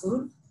nutritional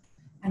food.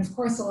 And of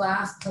course, the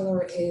last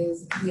pillar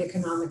is the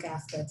economic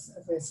aspects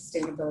of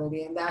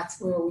sustainability. And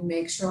that's where we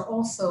make sure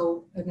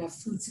also in a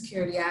food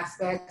security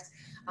aspect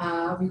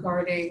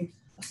regarding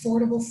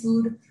affordable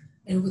food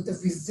and with the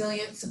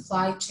resilient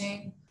supply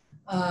chain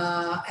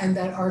and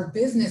that our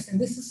business, and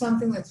this is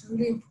something that's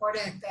really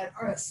important, that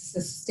our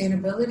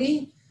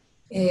sustainability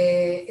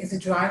is a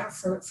driver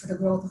for the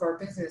growth of our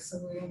business.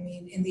 So I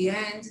mean, in the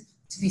end,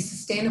 to be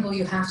sustainable,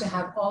 you have to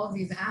have all of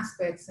these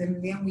aspects. And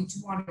in the end, we do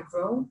want to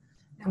grow.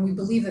 And we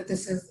believe that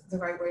this is the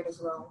right way to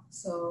grow.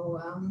 So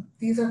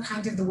these are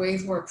kind of the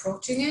ways we're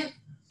approaching it.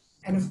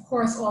 And of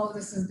course, all of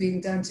this is being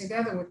done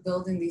together with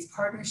building these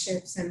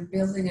partnerships and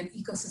building an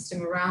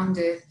ecosystem around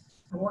it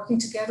and working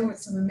together with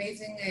some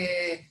amazing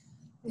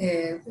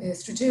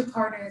strategic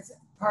partners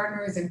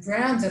and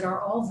brands that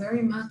are all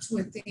very much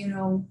with, you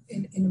know,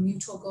 in a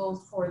mutual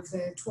goal towards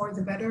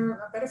a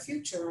better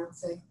future, I would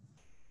say.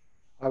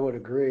 I would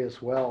agree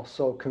as well.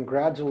 So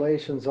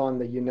congratulations on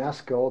the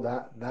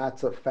UNESCO.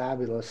 That's a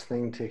fabulous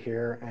thing to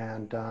hear.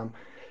 And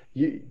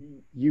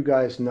you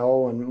guys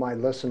know, and my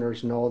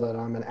listeners know, that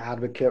I'm an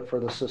advocate for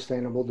the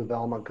Sustainable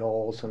Development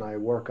Goals, and I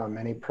work on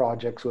many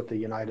projects with the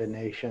United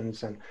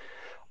Nations. And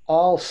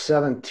all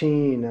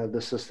 17 of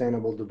the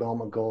Sustainable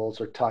Development Goals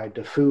are tied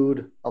to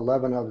food,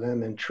 11 of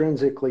them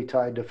intrinsically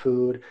tied to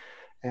food.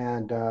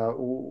 And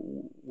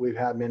we've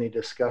had many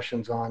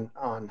discussions on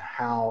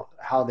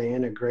how they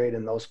integrate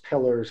in those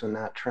pillars and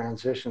that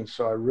transition.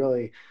 So I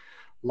really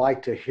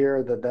like to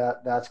hear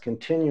that's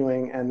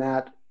continuing, and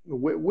that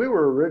we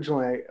were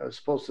originally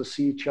supposed to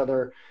see each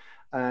other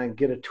and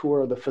get a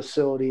tour of the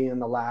facility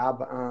and the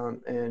lab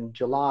in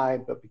July,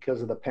 but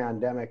because of the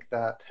pandemic,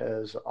 that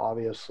has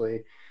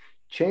obviously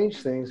change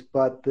things.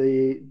 But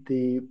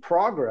the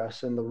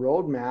progress and the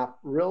roadmap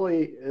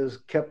really is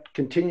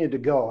continued to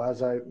go.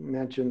 As I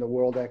mentioned, the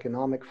World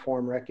Economic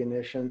Forum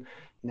recognition,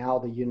 now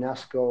the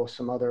UNESCO,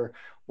 some other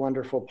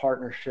wonderful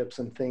partnerships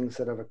and things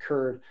that have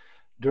occurred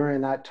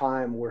during that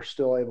time. We're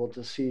still able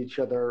to see each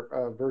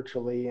other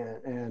virtually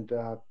and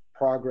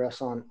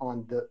progress on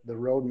the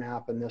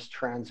roadmap and this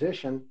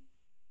transition.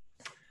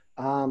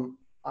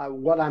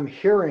 What I'm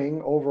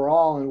hearing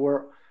overall, and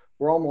we're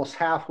almost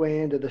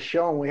halfway into the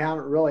show and we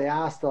haven't really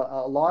asked a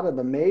lot of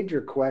the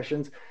major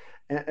questions.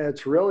 And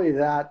it's really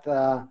that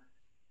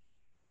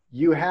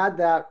you had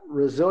that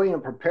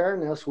resilient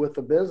preparedness with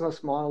the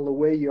business model, the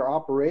way your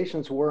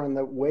operations were and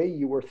the way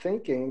you were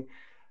thinking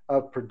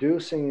of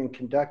producing and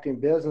conducting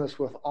business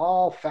with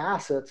all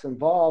facets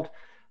involved,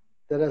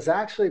 that has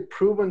actually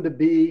proven to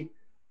be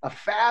a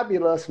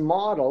fabulous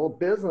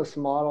business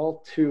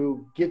model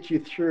to get you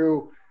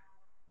through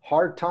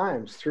hard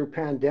times, through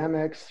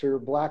pandemics, through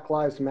Black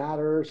Lives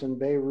Matters and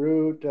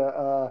Beirut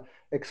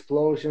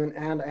explosion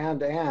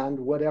and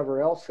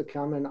whatever else to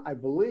come. And I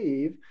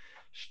believe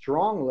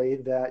strongly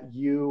that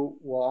you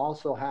will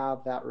also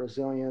have that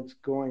resilience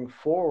going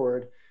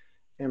forward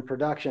in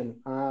production.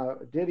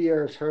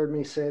 Didier has heard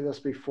me say this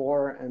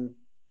before, and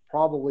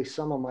probably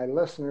some of my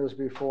listeners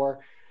before.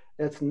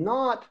 It's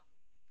not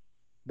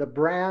the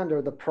brand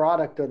or the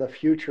product of the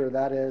future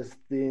that is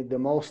the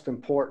most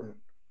important.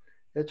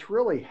 It's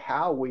really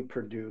how we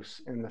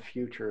produce in the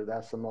future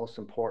that's the most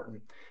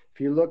important. If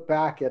you look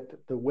back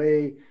at the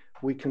way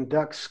we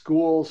conduct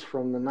schools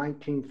from the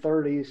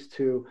 1930s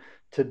to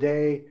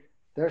today,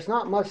 there's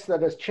not much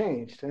that has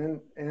changed. And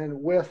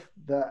with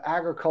the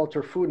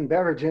agriculture, food and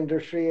beverage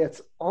industry,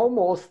 it's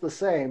almost the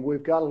same.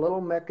 We've got a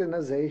little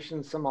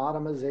mechanization, some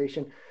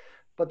automation,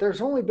 but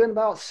there's only been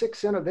about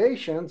 6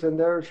 innovations, and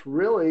there's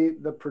really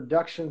the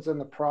productions and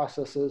the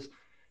processes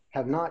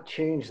have not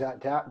changed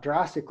that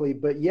drastically,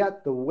 but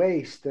yet the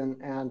waste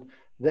and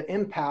the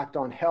impact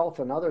on health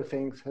and other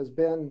things has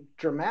been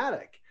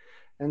dramatic.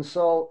 And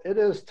so it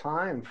is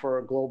time for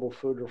a global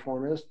food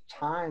reform. It is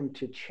time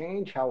to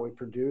change how we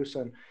produce.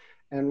 And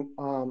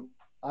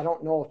I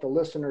don't know if the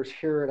listeners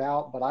hear it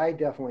out, but I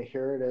definitely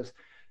hear it as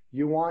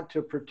you want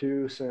to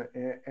produce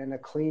in a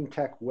clean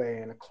tech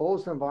way, in a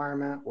closed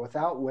environment,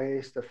 without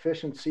waste,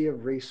 efficiency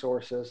of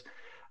resources,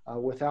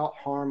 without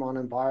harm on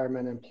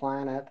environment and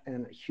planet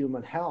and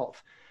human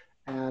health.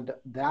 And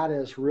that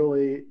is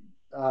really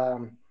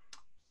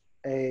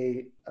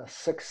a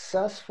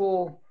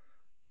successful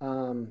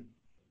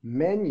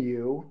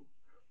menu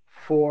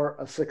for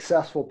a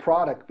successful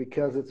product,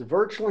 because it's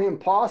virtually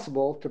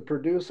impossible to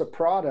produce a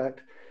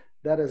product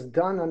that is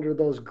done under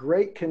those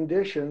great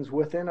conditions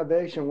with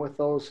innovation, with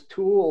those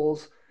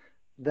tools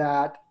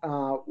that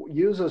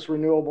uses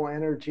renewable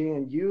energy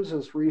and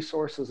uses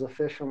resources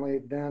efficiently,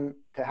 than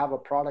to have a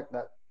product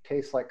that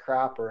tastes like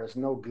crap or is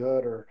no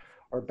good or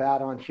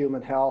bad on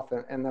human health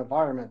and the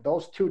environment.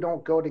 Those two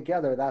don't go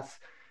together.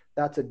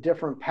 That's a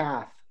different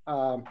path.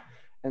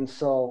 And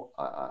so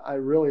I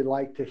really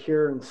like to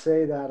hear and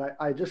say that.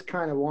 I just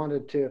kind of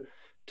wanted to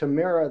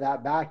mirror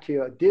that back to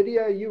you.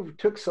 Didier, you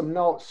took some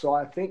notes, so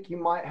I think you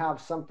might have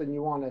something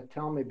you want to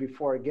tell me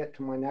before I get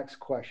to my next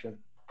question.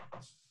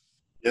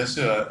 Yes,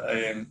 sure.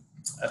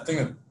 I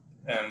think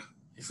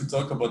if we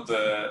talk about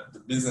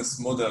the business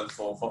model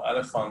for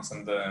Aleph Farms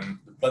and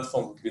the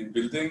platform we've been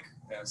building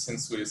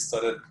since we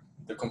started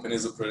the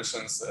company's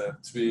operations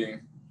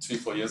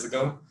 4 years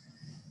ago,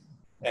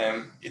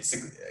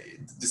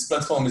 this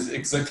platform is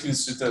exactly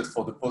suited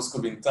for the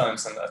post-COVID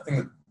times. And I think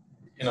that,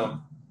 you know,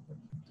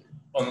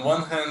 on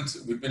one hand,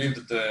 we believe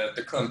that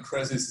the current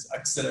crisis is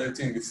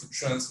accelerating the food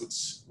trends which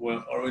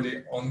were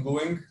already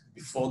ongoing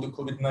before the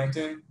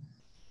COVID-19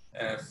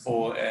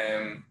 for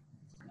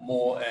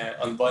more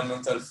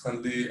environmental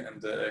friendly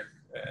and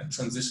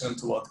transition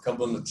toward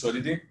carbon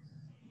neutrality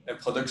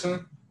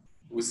production.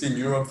 We see in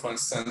Europe, for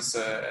instance,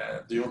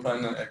 the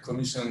European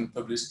Commission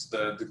published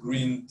the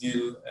Green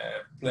Deal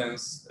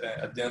plans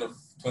at the end of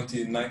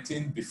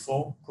 2019,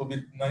 before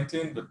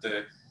COVID-19, but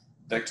they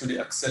actually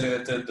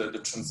accelerated the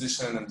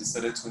transition and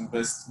decided to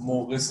invest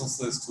more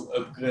resources to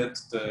upgrade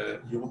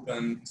the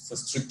European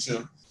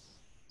infrastructure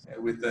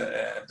with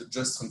the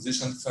Just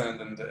Transition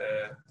Fund, and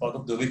part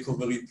of the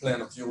recovery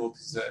plan of Europe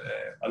is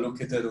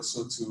allocated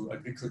also to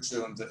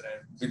agriculture and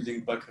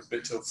building back a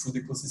better food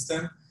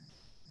ecosystem,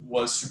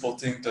 while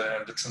supporting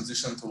the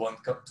transition toward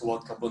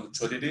carbon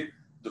neutrality,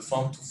 the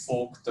farm to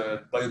fork,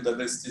 the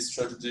biodiversity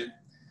strategy.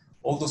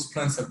 All those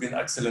plans have been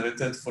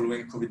accelerated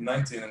following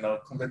COVID-19 and are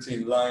completely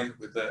in line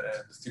with the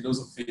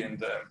philosophy and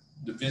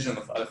the vision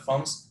of Aleph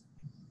Farms.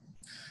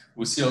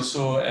 We see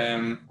also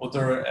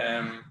other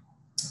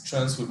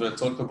trends we will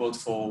talk about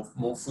for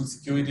more food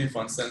security.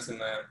 For instance, in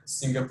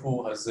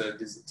Singapore has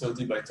this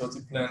 30 by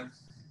 30 plan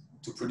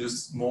to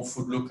produce more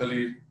food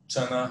locally.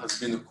 China has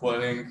been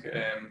acquiring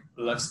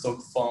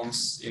livestock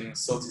farms in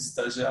Southeast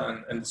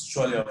Asia and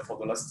Australia for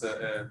the last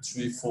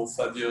 3, 4,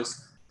 5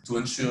 years to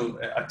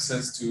ensure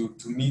access to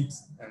meat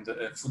and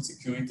food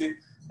security.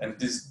 And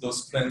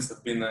those plans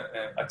have been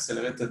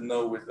accelerated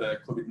now with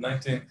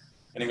COVID-19.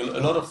 And a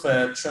lot of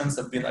trends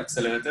have been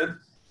accelerated.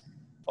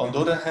 On the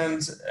other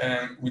hand,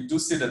 we do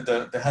see that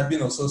there have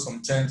been also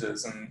some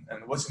changes. And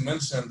what you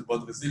mentioned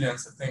about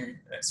resilience, I think,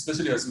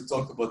 especially as we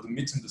talk about the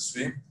meat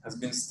industry, has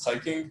been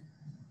striking.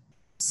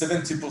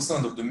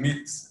 70% of the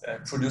meat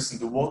produced in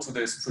the world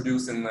today is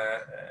produced in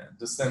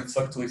the same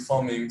factory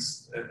farming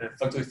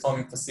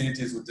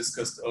facilities we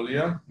discussed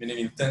earlier, meaning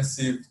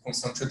intensive,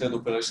 concentrated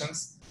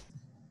operations.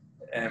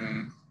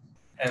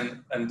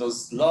 And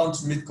those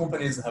large meat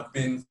companies have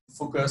been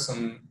focused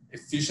on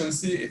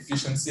efficiency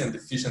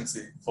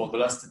for the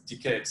last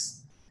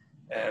decades,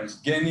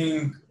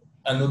 gaining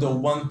another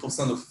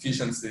 1% of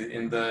efficiency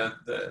in the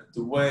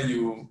way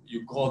you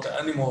grow the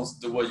animals,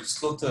 the way you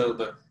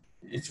slaughter.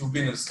 If you've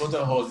been in a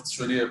slaughterhouse, it's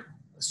really a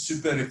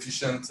super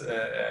efficient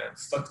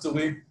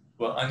factory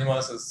where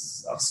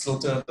animals are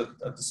slaughtered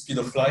at the speed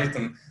of light.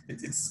 And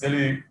it's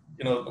really,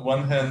 you know, on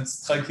one hand,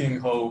 striking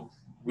how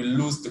we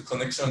lose the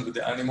connection with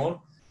the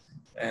animal,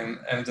 and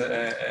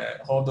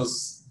how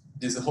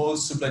this whole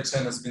supply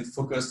chain has been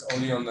focused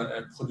only on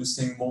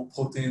producing more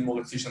protein more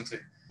efficiently.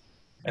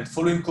 And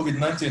following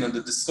COVID-19 and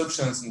the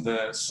disruptions in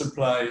the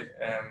supply,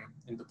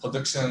 in the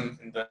production,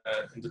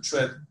 in the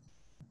trade,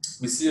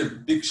 we see a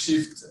big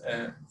shift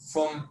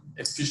from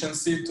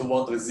efficiency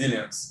toward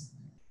resilience.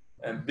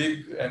 And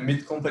big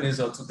meat companies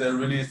are today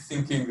really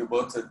thinking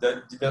about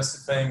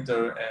diversifying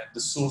the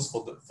source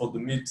for the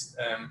meat,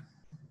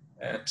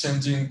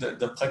 changing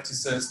the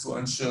practices to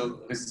ensure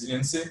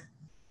resiliency,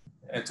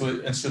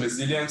 to ensure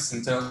resilience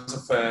in terms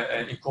of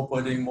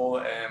incorporating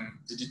more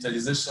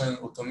digitalization,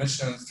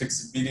 automation,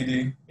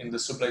 flexibility in the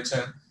supply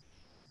chain.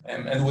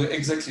 And we're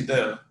exactly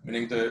there,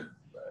 meaning the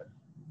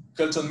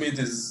cultured meat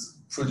is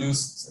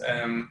produced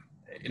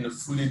in a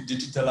fully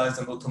digitalized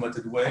and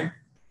automated way.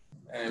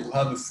 We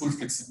have a full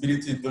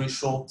flexibility, very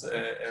short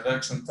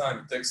reaction time.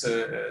 It takes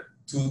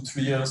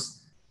 2-3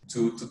 years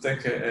to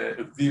take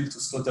a veal to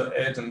slaughter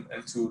egg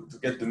and to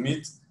get the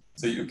meat.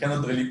 So you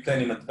cannot really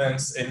plan in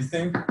advance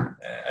anything.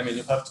 I mean,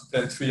 you have to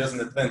plan 3 years in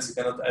advance. You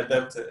cannot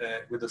adapt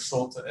with a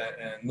short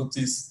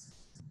notice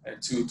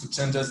to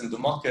changes in the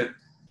market.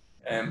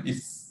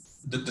 If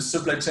the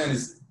supply chain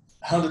is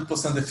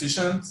 100%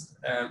 efficient,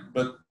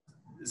 but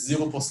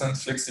 0%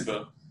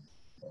 flexible.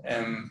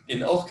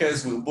 In our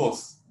case, we're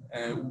both.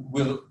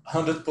 We're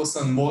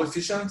 100% more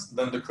efficient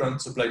than the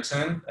current supply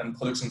chain and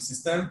production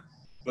system,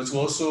 but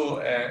we're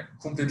also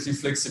completely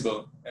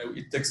flexible.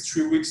 It takes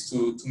 3 weeks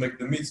to make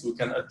the meat. We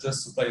can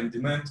adjust supply and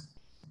demand.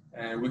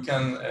 We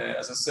can,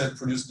 as I said,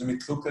 produce the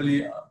meat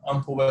locally,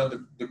 empower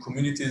the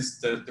communities.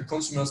 The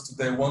consumers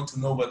today want to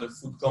know where the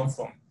food comes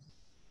from.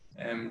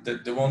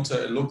 They want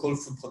a local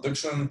food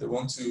production. They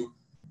want to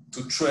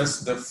trace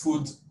their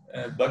food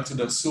back to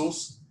their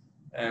source.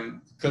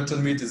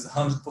 Cultured meat is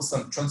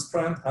 100%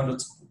 transparent,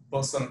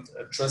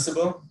 100%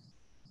 traceable.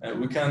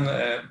 We can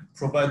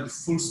provide the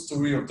full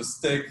story of the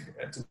steak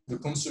to the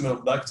consumer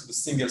back to the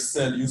single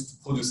cell used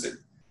to produce it.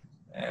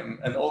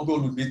 And our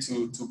goal would be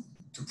to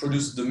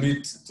produce the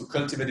meat, to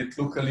cultivate it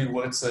locally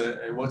where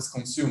it's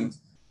consumed.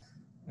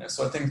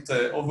 So I think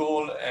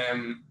overall,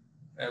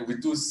 we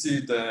do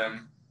see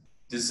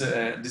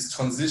this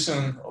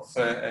transition of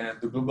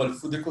the global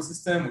food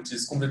ecosystem, which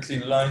is completely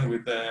in line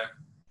with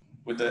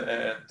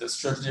the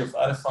strategy of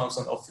Aleph Farms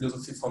and our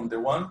philosophy from day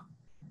one.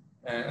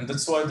 And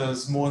that's why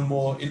there's more and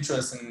more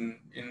interest in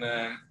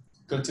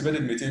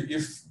cultivated meat.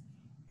 If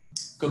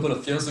a couple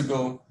of years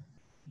ago,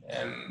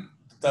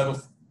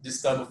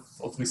 this type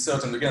of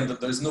research, and again, that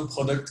there is no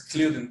product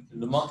cleared in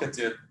the market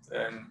yet,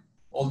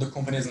 all the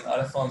companies in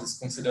Aleph Farms is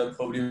considered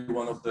probably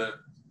one of the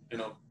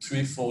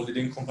 3-4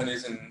 leading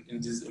companies in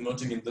this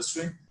emerging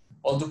industry.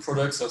 All the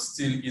products are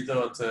still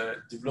either at a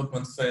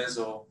development phase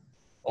or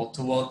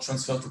toward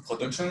transfer to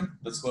production.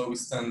 That's where we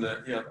stand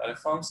here at Aleph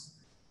Farms.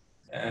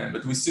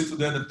 But we see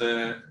today that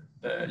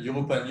the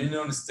European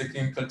Union is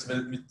taking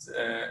cultivated meat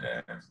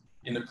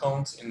in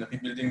account in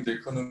rebuilding the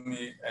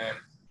economy.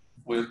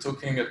 We're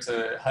talking at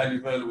a high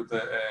level with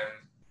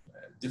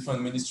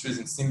different ministries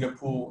in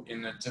Singapore,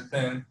 in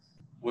Japan.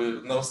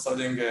 We're now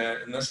starting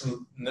a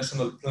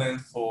national plan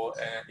for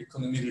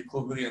economic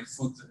recovery and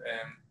food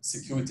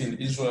security in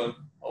Israel,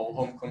 our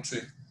home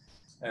country.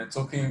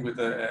 Talking with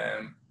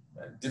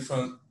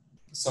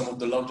some of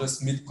the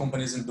largest meat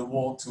companies in the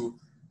world to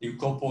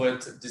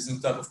incorporate this new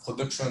type of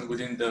production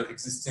within the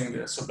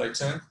existing supply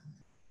chain.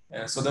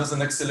 So there's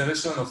an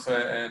acceleration of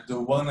the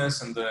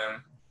awareness and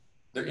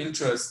the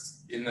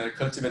interest in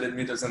cultivated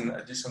meat as an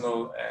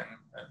additional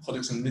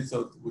production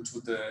method, which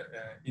would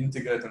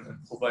integrate and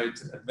provide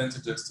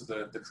advantages to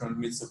the current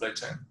meat supply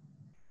chain.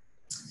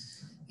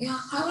 Yeah,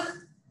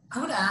 I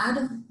would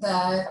add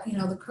that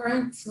the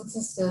current food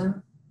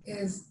system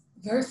is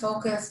very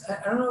focused.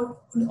 I don't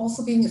know,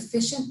 also being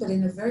efficient, but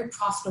in a very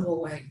profitable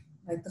way.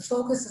 Like the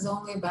focus is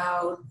only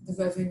about the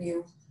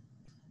revenue,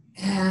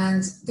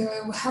 and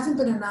there hasn't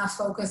been enough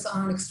focus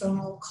on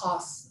external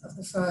costs of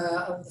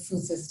the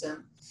food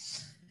system.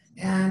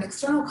 And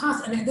external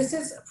costs, and this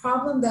is a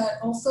problem that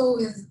also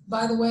is,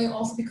 by the way,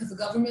 also because the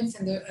governments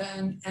and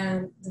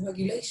the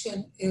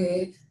regulation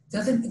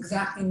doesn't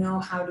exactly know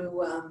how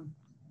to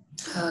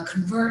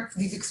convert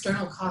these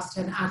external costs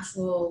to an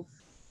actual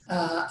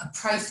a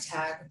price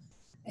tag.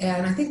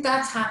 And I think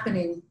that's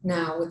happening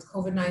now with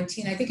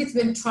COVID-19. I think there's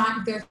been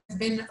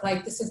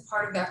this is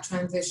part of that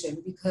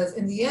transition, because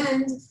in the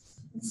end,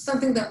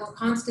 something that we're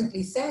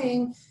constantly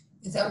saying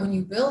is that when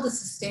you build a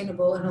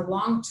sustainable and a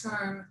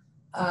long-term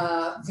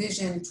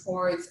vision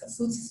towards a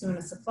food system and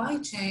a supply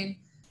chain,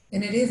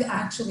 then it is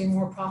actually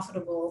more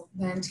profitable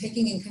than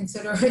taking in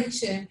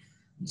consideration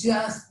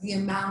just the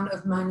amount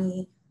of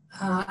money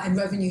and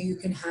revenue you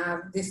can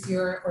have this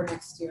year or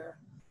next year.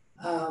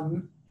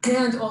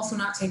 And also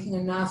not taking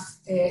enough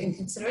in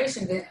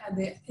consideration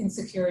the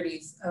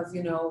insecurities of,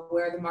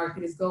 where the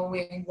market is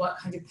going, what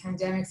kind of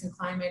pandemics and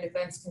climate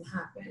events can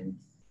happen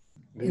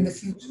in the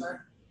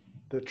future.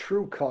 The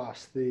true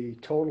cost, the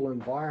total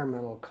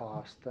environmental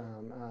cost,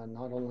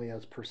 not only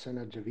as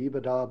percentage of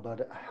EBITDA,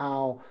 but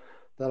how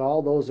that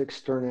all those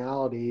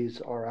externalities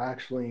are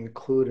actually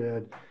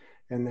included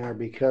in there,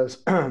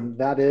 because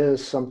that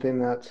is something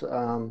that's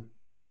a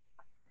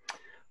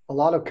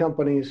lot of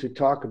companies who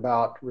talk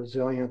about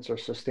resilience or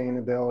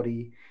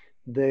sustainability,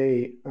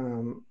 they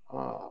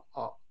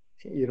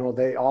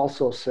they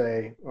also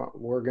say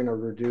we're going to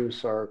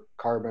reduce our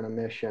carbon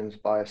emissions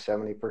by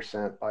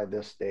 70% by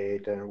this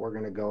date, and we're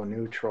going to go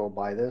neutral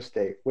by this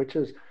date, which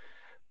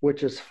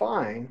is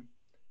fine.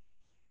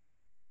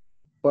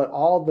 But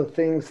all the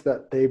things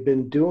that they've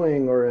been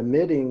doing or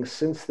emitting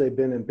since they've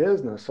been in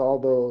business, all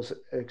those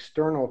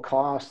external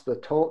costs, the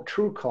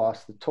true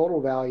cost, the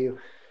total value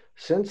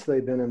since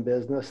they've been in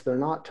business, they're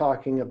not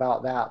talking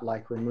about that,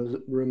 like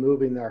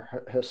removing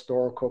their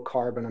historical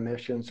carbon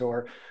emissions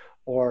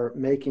or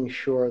making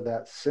sure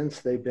that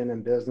since they've been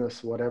in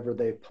business, whatever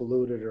they've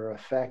polluted or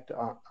affect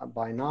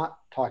by not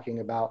talking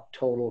about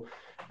total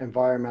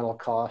environmental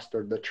cost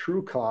or the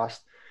true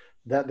cost,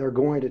 that they're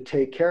going to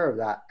take care of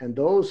that. And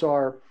those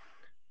are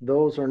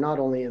not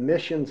only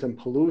emissions and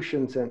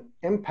pollutions and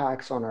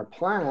impacts on our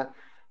planet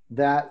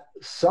that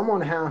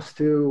someone has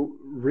to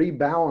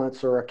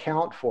rebalance or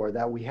account for,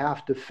 that we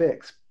have to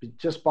fix.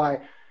 Just by,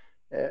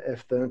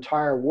 if the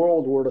entire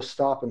world were to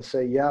stop and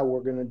say, yeah,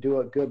 we're going to do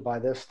it good by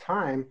this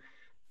time,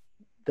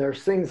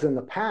 there's things in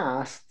the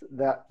past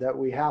that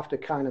we have to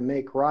kind of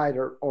make right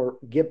or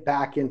get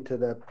back into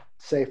the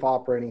safe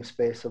operating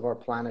space of our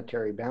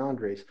planetary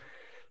boundaries.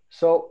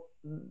 So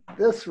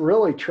this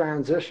really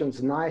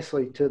transitions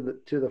nicely to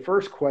the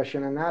first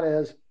question, and that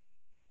is,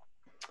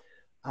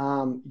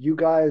 you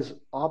guys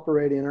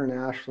operate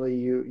internationally.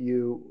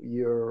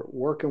 You're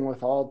working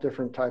with all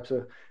different types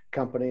of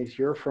companies.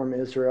 You're from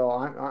Israel.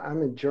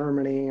 I'm in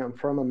Germany. I'm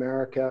from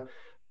America.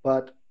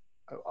 But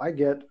I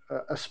get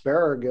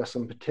asparagus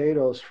and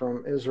potatoes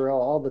from Israel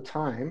all the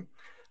time.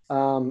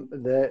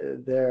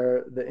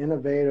 They're the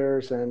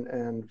innovators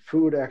and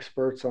food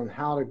experts on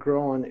how to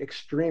grow in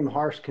extreme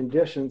harsh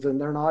conditions, and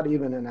they're not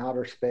even in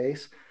outer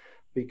space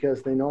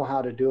because they know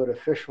how to do it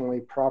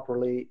efficiently,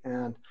 properly,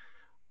 and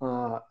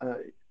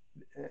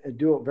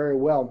do it very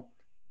well.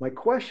 My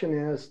question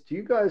is, do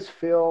you guys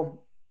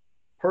feel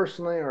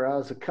personally or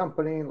as a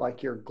company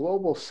like you're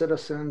global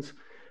citizens,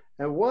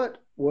 and what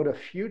would a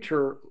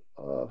future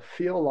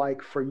feel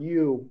like for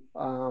you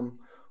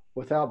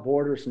without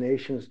borders,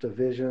 nations,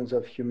 divisions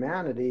of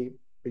humanity?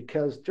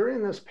 Because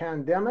during this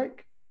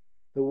pandemic,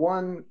 the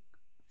one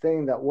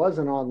thing that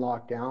wasn't on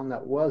lockdown,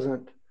 that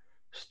wasn't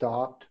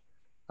stopped,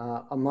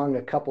 among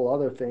a couple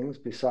other things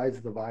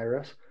besides the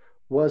virus,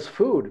 was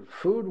food.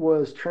 Food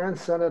was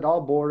transcended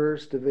all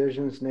borders,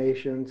 divisions,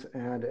 nations,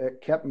 and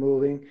it kept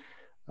moving.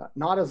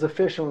 Not as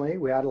efficiently.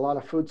 We had a lot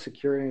of food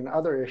security and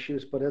other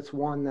issues, but it's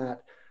one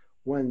that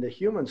when the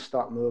humans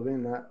stopped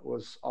moving, that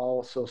was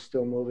also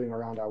still moving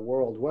around our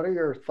world. What are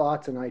your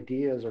thoughts and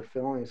ideas or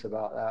feelings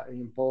about that? You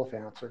can both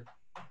answer.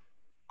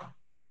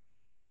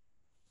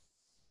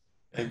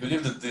 I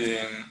believe that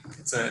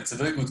it's a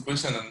very good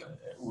question, and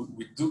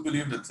we do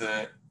believe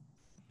that,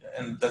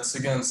 and that's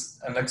again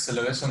an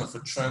acceleration of a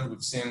trend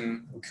we've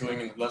seen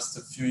occurring in the last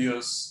few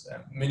years.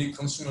 Many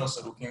consumers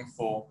are looking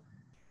for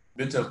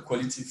better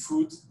quality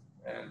food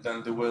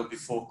than they were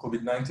before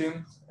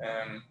COVID-19,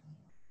 and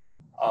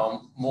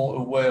are more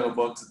aware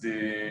about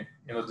the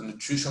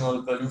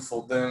nutritional value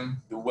for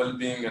them, the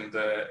well-being and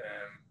the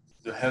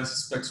health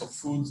aspects of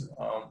food.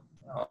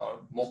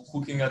 More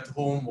cooking at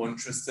home, more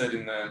interested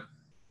in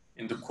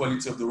the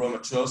quality of the raw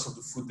materials of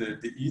the food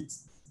they eat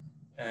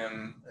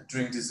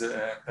during this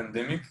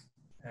pandemic,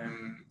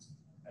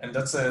 and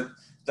that's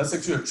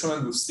actually a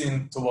trend we've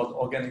seen toward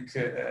organic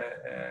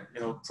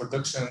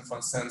production, for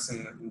instance,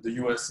 in the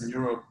US, in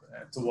Europe,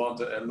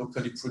 toward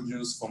locally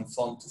produced from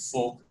farm to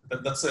fork.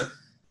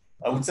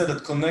 I would say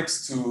that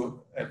connects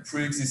to a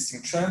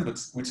pre-existing trend, but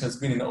which has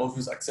been in our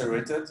views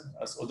accelerated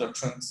as other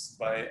trends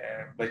by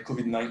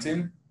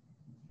COVID-19.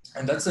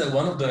 And that's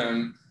one of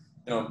the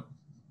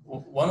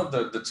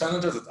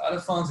challenges at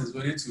Elephant is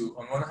really to,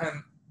 on one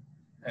hand,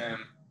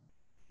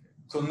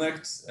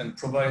 connect and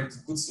provide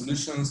good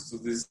solutions to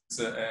these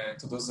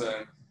to those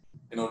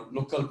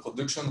local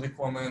production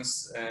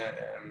requirements,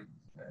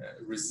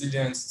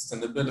 resilience,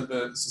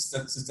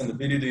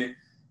 sustainability,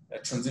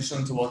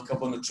 transition toward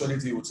carbon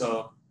neutrality, which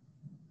are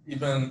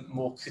even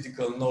more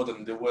critical now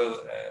than they were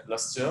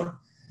last year.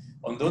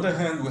 On the other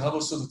hand, we have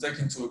also to take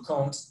into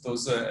account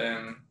those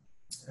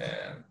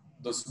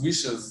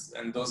wishes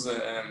and those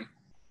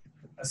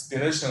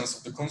aspirations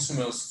of the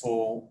consumers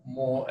for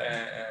more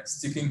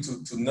sticking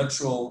to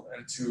natural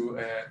and to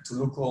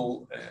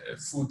local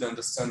food they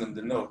understand and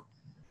they know.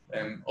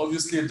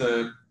 Obviously,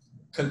 the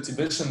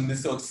cultivation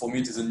method for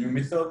meat is a new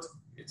method.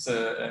 It's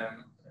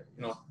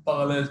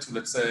parallel to,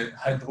 let's say,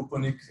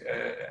 hydroponic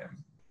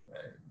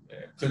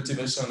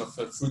cultivation of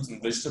fruit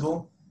and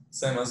vegetable,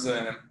 same as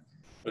a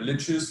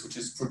lettuce, which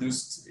is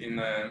produced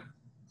in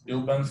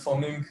urban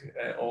farming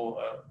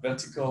or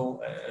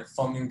vertical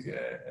farming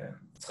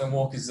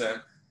framework is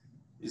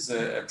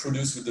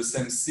produced with the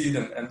same seed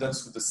and ends up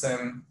with the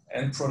same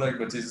end product,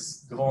 but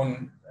is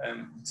grown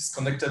and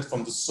disconnected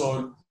from the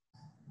soil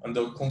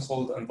under a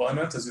controlled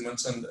environment, as you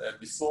mentioned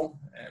before,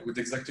 with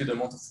exactly the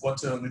amount of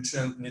water and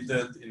nutrient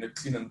needed in a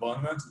clean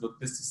environment without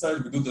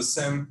pesticide. We do the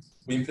same,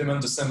 we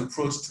implement the same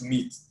approach to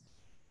meat.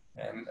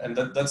 And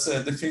that's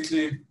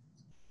definitely,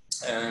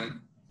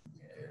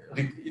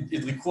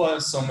 it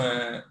requires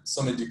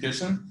some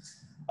education.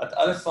 At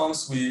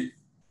Elephants, we're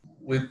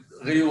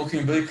really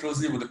working very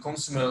closely with the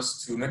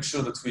consumers to make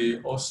sure that we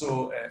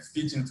also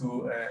fit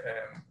into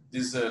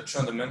this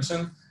trend I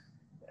mentioned.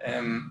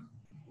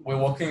 We're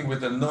working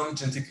with a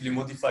non-genetically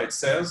modified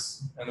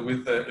cells and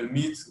with a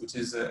meat which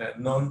is a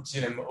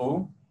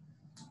non-GMO,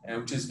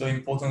 which is very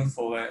important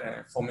for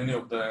many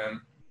of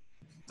the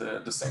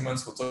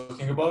segments we're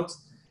talking about.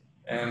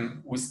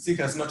 And we stick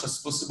as much as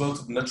possible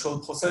to the natural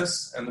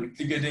process and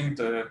replicating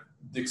the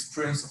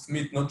experience of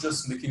meat, not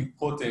just making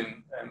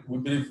protein. And we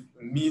believe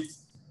meat,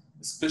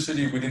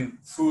 especially within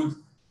food,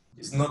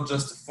 is not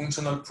just a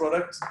functional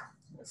product.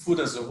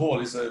 Food as a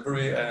whole is a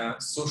very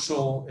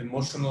social,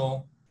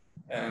 emotional,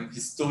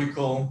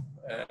 historical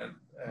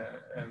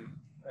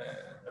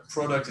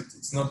product.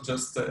 It's not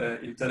just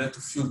intended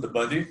to fuel the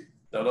body.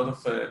 There are a lot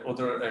of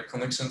other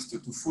connections to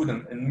food,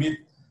 and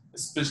meat,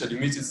 especially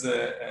meat, is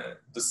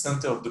the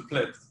center of the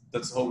plate.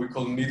 That's how we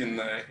call meat in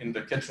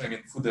the catering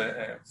and food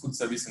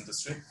service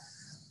industry.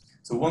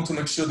 So we want to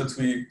make sure that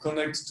we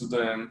connect to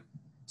the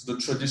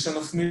tradition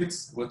of meat.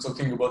 We're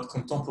talking about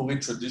contemporary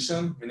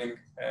tradition, meaning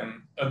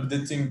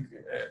updating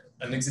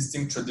an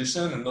existing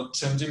tradition and not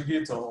changing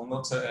it or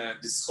not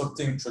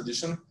disrupting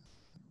tradition,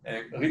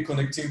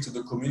 reconnecting to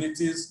the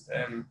communities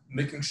and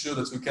making sure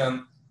that we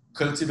can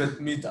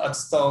cultivate meat at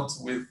start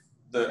with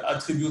the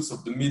attributes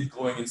of the meat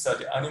growing inside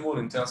the animal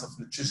in terms of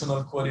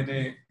nutritional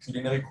quality,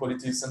 culinary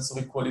quality,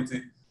 sensory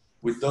quality,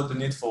 without the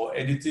need for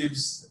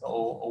additives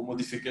or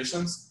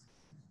modifications.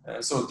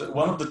 So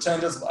one of the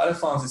challenges of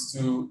AlphaFarms is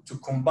to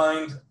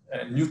combine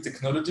new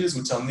technologies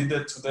which are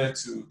needed today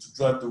to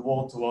drive the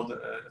world toward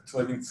a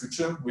thriving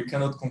future. We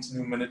cannot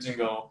continue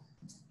managing our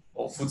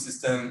food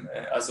system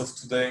as of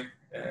today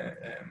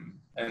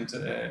and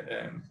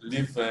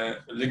leave a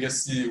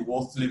legacy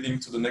worth living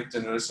to the next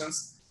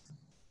generations.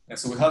 And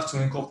so we have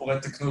to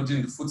incorporate technology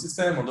in the food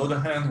system. On the other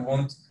hand, we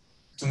want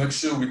to make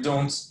sure we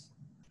don't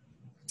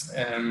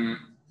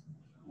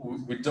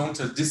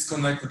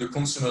disconnect with the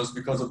consumers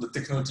because of the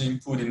technology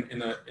input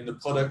in a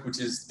product which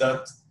is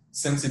that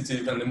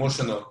sensitive and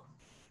emotional.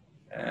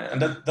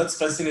 And that's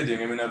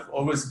fascinating. I mean, I've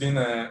always been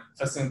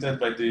fascinated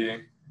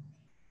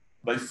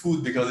by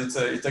food because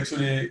it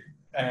actually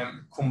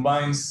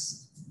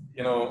combines,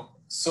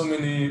 so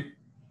many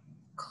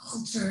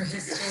culture,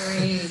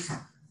 history,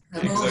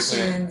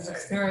 emotions,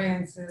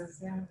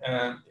 experiences.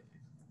 Yeah.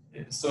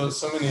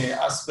 So many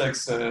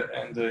aspects,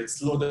 and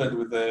it's loaded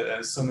with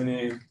so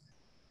many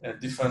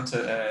different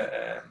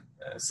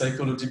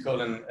psychological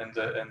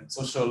and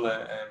social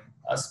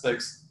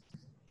aspects.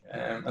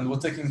 And we're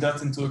taking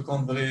that into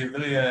account very,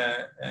 very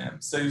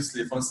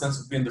seriously. For instance,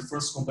 we've been the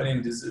first company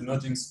in this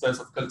emerging space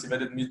of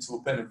cultivated meat to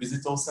open a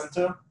visitor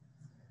center,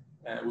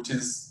 which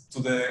is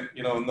today,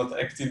 not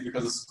active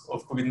because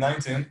of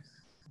COVID-19.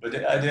 But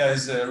the idea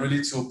is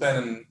really to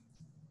open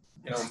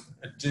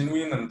a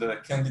genuine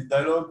and candid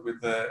dialogue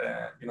with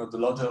the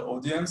larger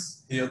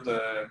audience, hear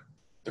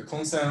the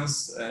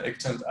concerns,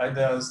 exchange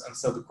ideas,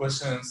 answer the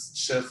questions,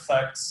 share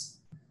facts.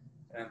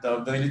 And there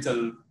are very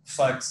little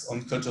facts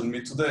on cultured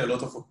meat today, a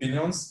lot of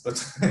opinions, but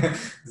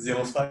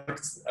zero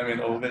facts,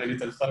 or very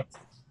little facts.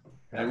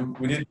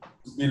 We need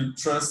to build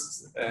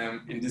trust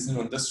in this new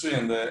industry,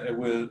 and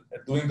we're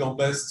doing our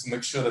best to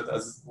make sure that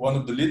as one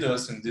of the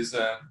leaders in this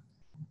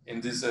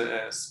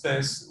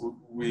space,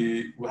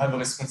 we have a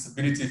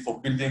responsibility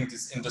for building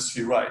this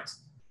industry right,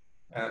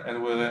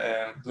 and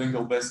we're doing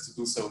our best to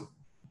do so.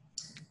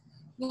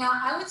 Yeah,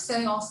 I would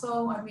say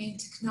also,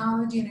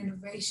 technology and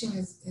innovation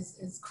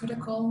is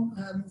critical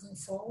moving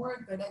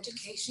forward, but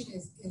education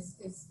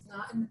is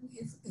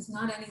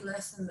not any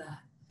less than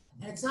that.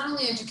 And it's not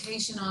only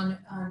education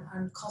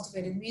on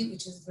cultivated meat,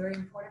 which is very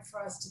important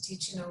for us to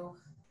teach,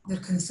 the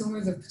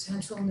consumers of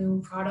potential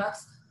new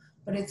products,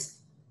 but it's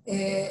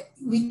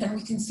we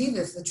can see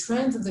this. The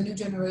trends of the new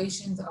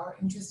generations are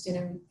interested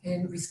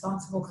in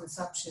responsible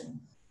consumption,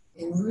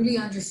 in really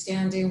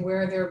understanding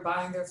where they're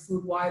buying their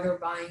food, why they're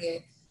buying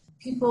it.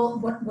 People,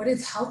 what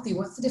is healthy?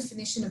 What's the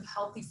definition of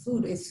healthy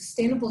food? Is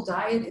sustainable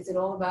diet, is it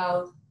all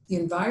about the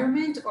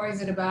environment, or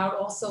is it about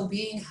also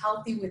being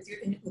healthy with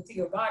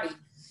your body?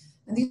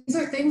 And these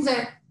are things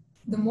that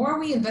the more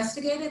we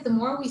investigate it, the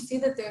more we see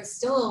that there's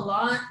still a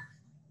lot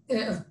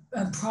of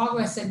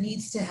progress that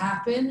needs to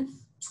happen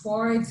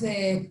towards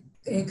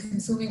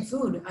consuming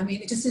food.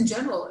 Just in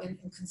general, in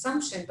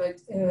consumption, but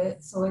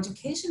so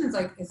education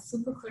is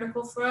super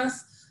critical for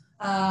us.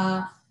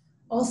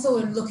 Also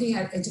in looking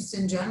at just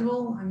in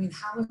general,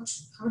 how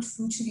much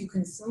food should you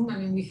consume?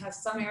 We have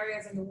some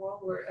areas in the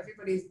world where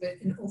everybody's been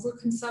in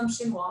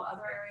overconsumption, while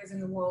other areas in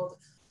the world,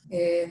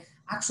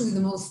 actually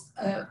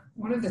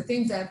one of the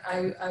things that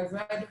I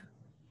read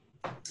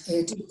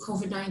due to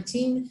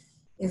COVID-19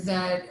 is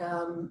that,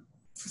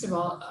 first of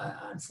all,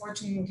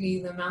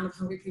 unfortunately, the amount of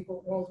hungry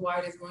people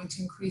worldwide is going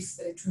to increase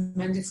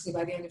tremendously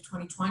by the end of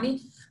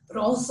 2020, but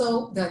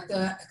also that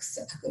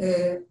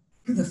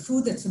the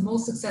food that's the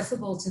most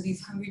accessible to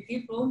these hungry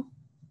people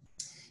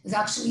is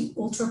actually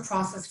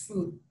ultra-processed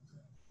food,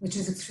 which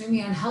is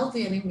extremely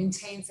unhealthy, and it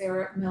maintains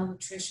their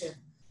malnutrition.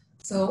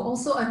 So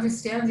also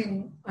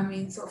understanding,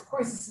 so of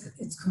course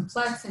it's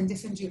complex, and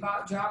different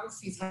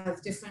geographies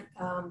have different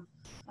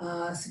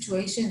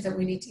situations that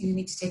you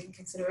need to take in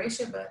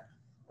consideration, but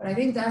I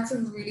think that's a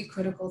really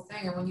critical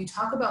thing. And when you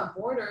talk about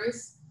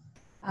borders,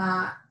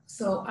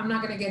 so I'm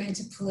not going to get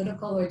into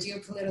political or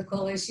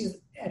geopolitical issues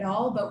at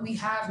all, but we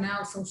have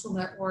now social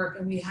network,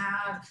 and we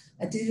have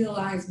a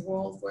digitalized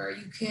world where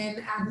you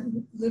can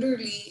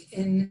literally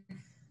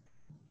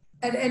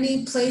at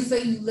any place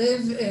that you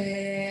live,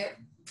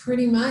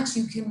 pretty much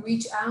you can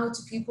reach out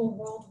to people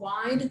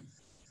worldwide.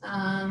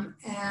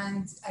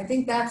 And I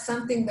think that's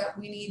something that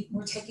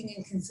we're taking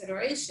in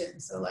consideration.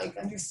 So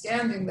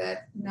understanding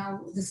that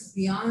now this is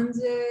beyond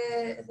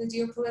the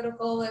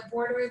geopolitical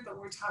borders, but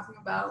we're talking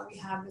about, we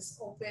have this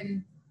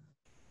open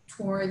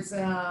towards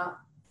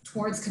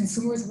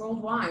consumers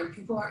worldwide.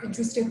 People are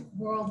interested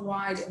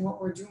worldwide in what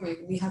we're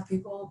doing. We have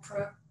people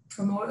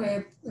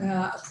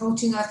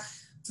approaching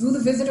us through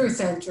the visitor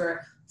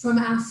center, from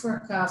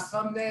Africa,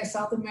 from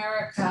South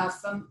America,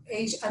 from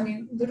Asia,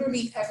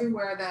 literally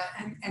everywhere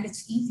and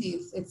it's easy,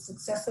 it's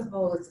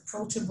accessible, it's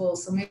approachable.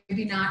 So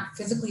maybe not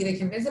physically they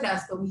can visit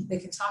us, but they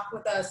can talk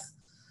with us.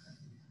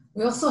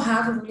 We also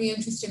have a really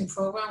interesting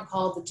program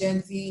called the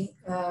Gen Z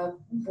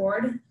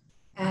board,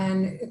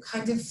 and it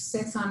kind of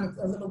sits on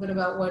a little bit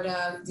about what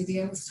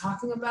Didier was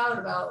talking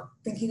about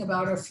thinking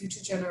about our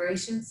future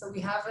generations. So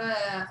we have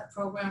a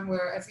program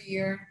where every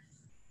year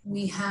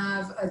we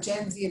have a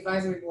Gen Z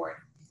advisory board.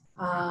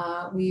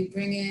 We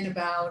bring in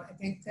about, I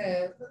think,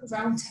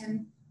 around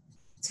 10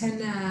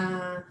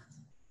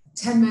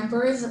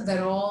 members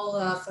that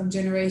all from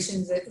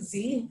Generation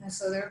Z. And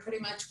so they're pretty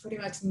much from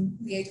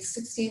the age of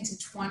 16 to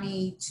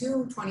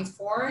 22,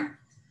 24.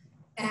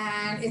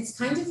 And it's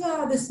kind of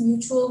this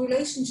mutual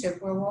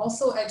relationship where we're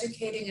also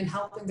educating and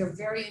helping. They're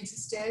very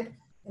interested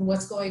in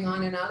what's going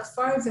on in Aleph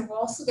Farms, and we're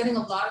also getting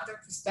a lot of their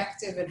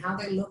perspective and how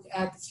they look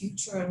at the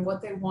future and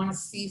what they want to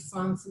see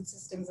from food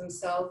systems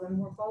themselves. And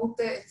we're both,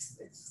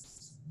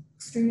 it's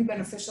extremely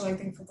beneficial, I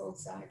think, for both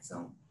sides.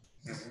 So.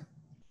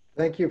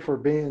 Thank you for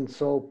being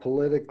so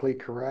politically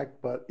correct,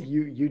 but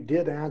you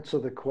did answer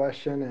the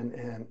question,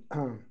 and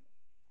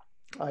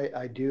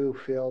I do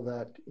feel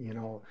that, you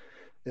know,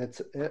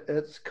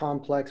 it's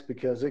complex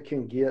because it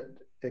can get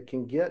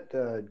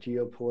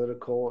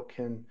geopolitical.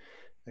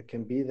 It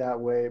can be that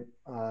way.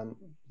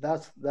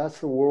 That's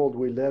the world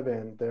we live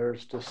in.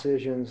 There's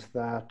decisions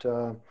that,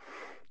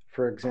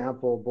 for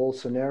example,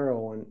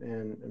 Bolsonaro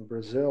in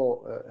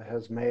Brazil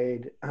has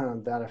made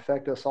that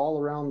affect us all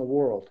around the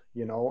world,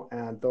 you know,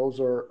 and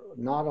those are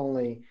not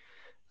only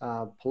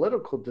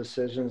political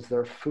decisions,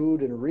 they're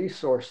food and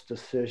resource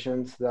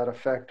decisions that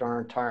affect our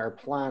entire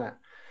planet.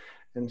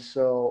 And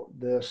so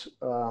this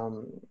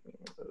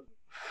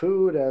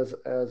food as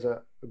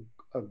a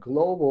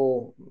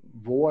global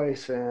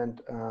voice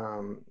and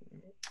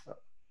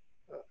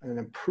an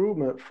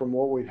improvement from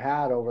what we've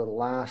had over the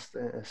last,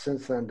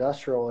 since the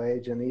industrial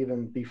age and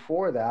even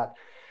before that,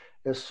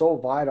 is so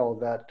vital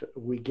that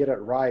we get it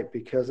right,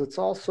 because it's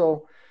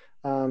also,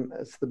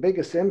 it's the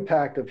biggest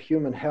impact of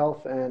human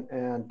health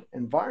and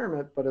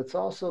environment, but it's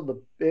also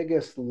the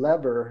biggest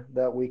lever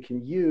that we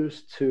can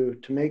use to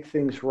make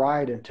things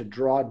right and to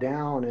draw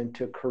down and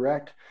to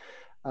correct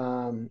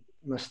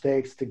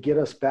mistakes, to get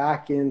us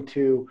back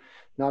into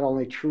not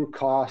only true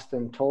cost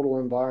and total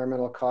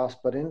environmental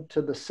cost, but into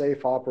the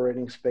safe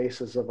operating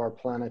spaces of our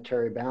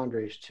planetary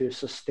boundaries to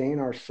sustain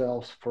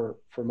ourselves for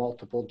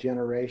multiple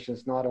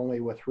generations, not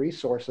only with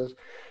resources,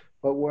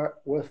 but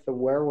with the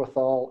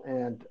wherewithal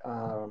and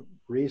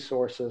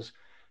resources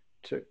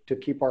to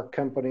keep our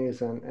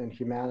companies and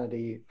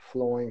humanity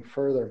flowing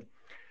further.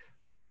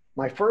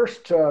 My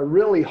first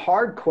really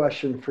hard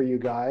question for you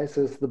guys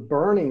is the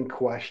burning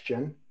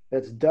question.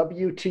 It's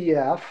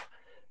WTF.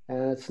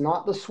 And it's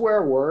not the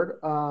swear word.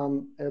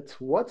 It's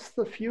what's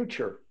the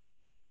future?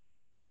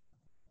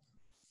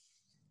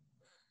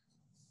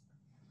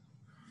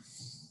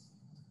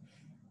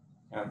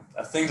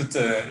 I think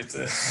that it's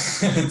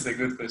a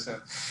good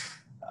question.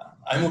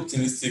 I'm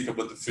optimistic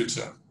about the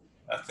future.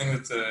 I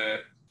think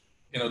that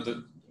you know,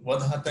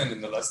 what happened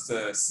in the last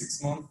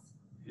 6 months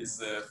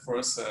is for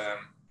us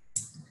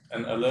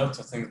an alert.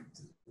 I think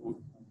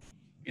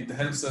it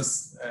helps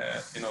us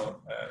you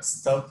know,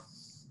 stop,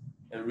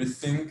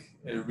 rethink,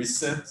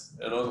 reset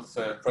a lot of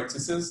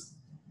practices,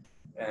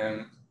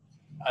 and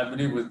I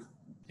believe with,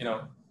 you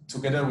know,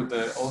 together with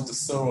all the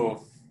sorrow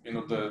of, you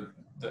know, the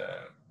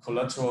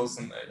collaterals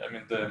and I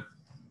mean the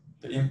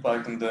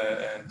impact and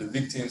the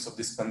victims of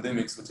this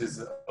pandemics, which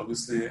is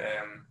obviously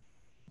a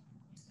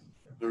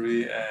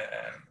very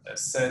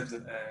sad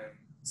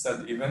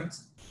event.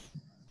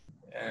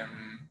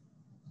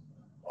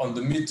 On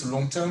the mid to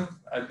long term,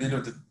 I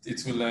believe that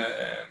it will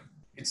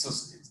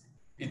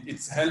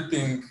it's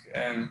helping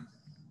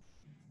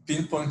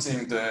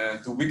pinpointing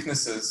the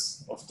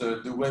weaknesses of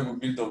the way we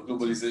build our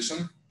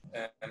globalization.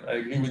 And I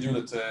agree with you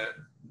that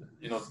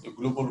you know, the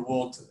global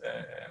world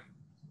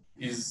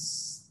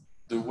is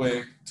the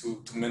way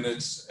to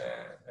manage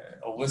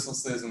our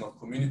resources and our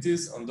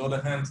communities. On the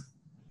other hand,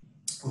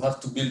 we have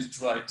to build it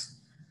right.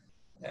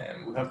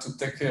 And we have to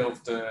take care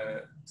of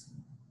the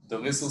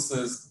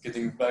resources,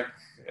 getting back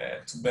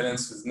to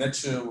balance with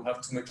nature. We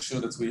have to make sure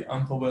that we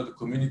empower the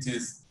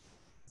communities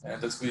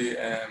and that we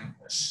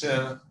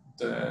share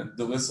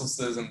the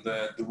resources and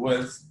the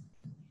wealth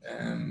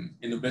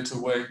in a better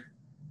way.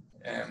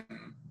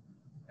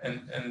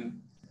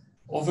 And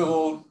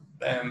overall,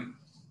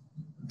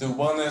 the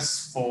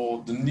awareness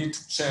for the need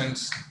to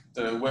change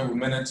the way we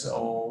manage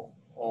our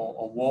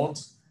world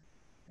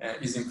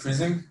is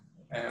increasing,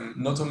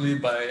 not only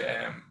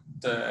by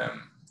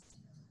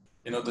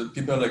you know, the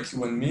people like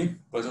you and me,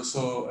 but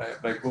also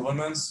by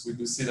governments. We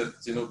do see that,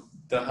 you know,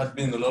 there have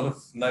been a lot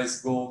of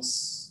nice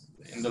goals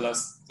in the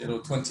last, you know,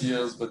 20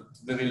 years, but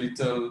very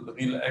little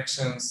real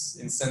actions,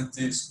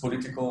 incentives,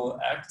 political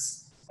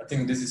acts. I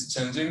think this is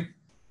changing.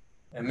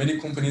 And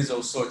many companies are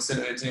also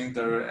accelerating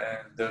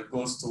their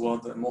goals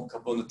toward more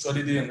carbon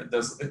neutrality, and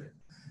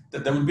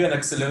there will be an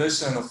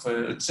acceleration of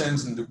a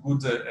change in the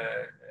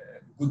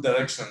good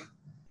direction.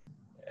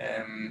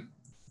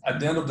 At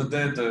the end of the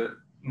day,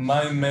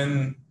 my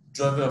main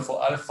driver for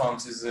Aleph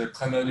Farms is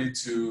primarily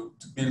to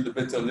build a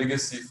better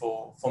legacy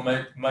for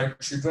my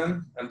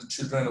children and the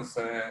children of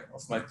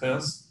my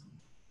peers.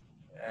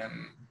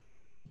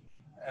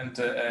 And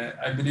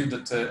I believe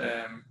that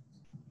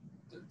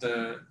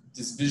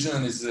this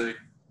vision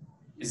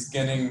is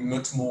gaining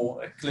much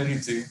more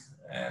clarity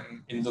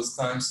in those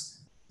times,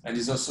 and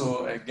is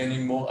also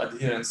gaining more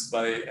adherence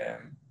by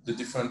the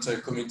different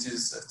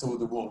communities throughout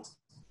the world.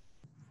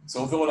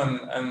 So overall,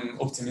 I'm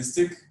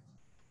optimistic,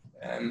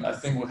 and I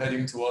think we're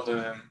heading toward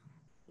a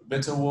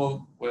better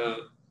world where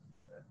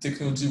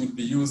technology will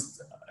be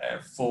used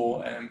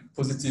for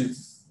positive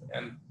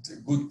and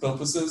good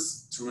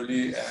purposes to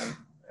really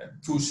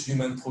push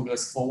human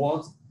progress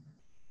forward.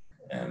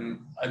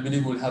 And I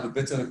believe we'll have a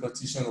better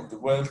repartition of the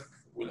wealth.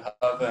 We'll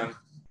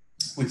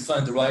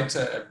find the right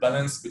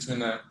balance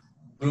between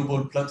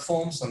global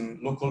platforms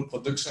and local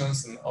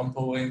productions and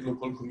empowering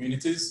local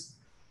communities.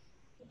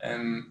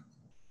 And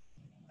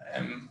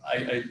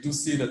I do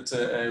see that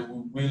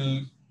we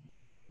will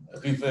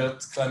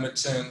revert climate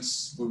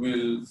change. We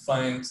will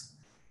find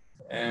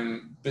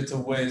better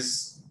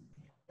ways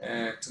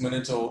to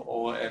manage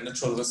our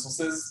natural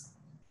resources.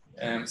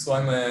 So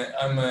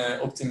I'm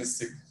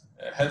optimistic.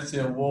 A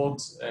healthier world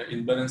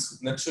in balance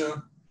with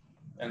nature,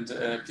 and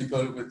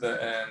people with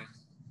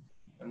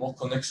more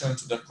connection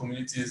to their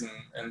communities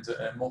and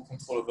more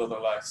control over their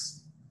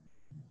lives.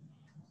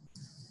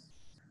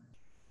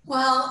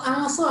 Well,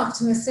 I'm also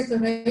optimistic,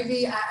 but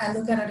maybe I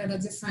look at it in a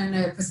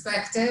different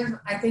perspective.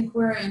 I think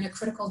we're in a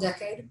critical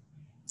decade,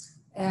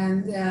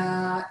 and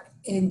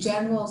in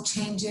general,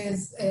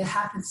 changes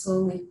happen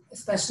slowly,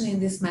 especially in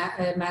this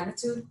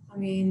magnitude. I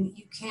mean,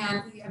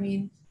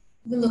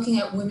 even looking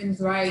at women's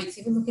rights,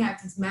 even looking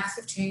at these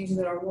massive changes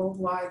that are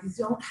worldwide, these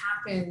don't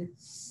happen.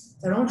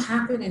 They don't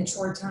happen in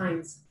short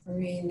times. I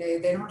mean,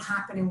 they don't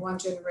happen in one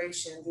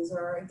generation.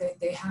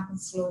 They happen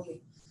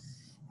slowly.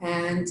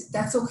 And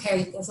that's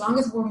okay. As long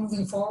as we're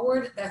moving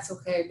forward, that's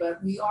okay.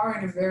 But we are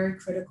in a very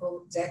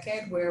critical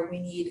decade where we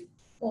need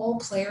all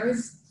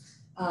players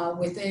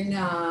within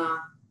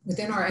our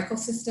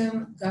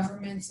ecosystem,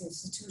 governments,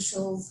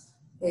 institutions,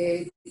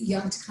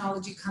 young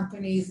technology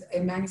companies,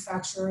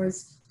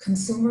 manufacturers,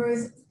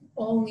 consumers,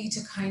 all need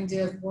to kind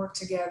of work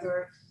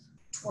together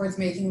towards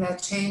making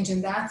that change.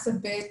 And that's a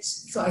bit,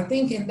 so I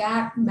think in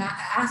that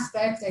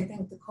aspect, I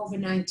think the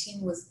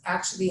COVID-19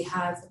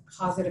 has a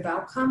positive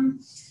outcome,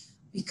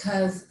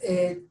 because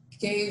it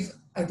gave,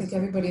 I think,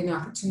 everybody an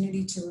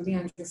opportunity to really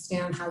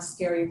understand how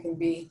scary it can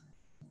be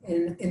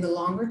in the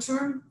longer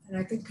term. And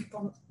I think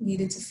people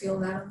needed to feel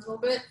that a little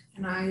bit.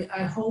 And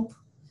I hope,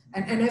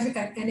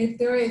 if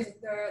there is,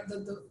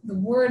 the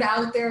word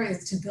out there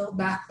is to build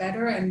back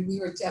better, and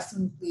we are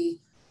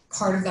definitely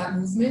part of that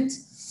movement.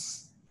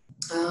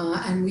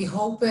 And we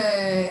hope,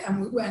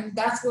 and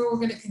that's where we're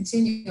going to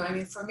continue. I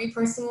mean, for me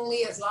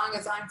personally, as long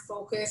as I'm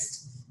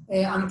focused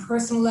on a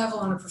personal level,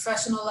 on a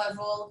professional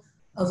level,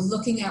 of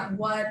looking at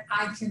what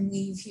I can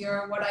leave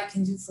here, what I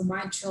can do for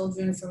my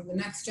children, from the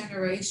next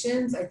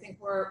generations, I think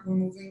we're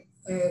moving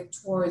to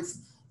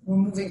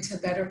a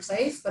better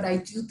place. But I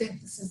do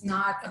think this is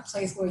not a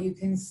place where you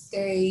can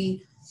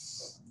stay,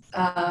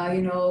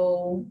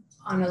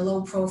 on a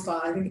low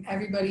profile. I think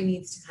everybody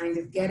needs to kind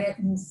of get it,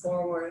 move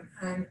forward.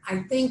 And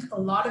I think a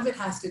lot of it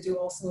has to do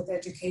also with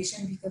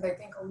education, because I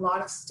think a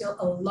lot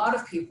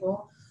of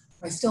people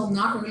are still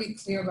not really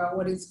clear about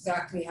what is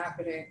exactly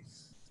happening.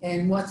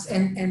 And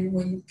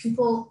when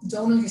people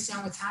don't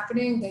understand what's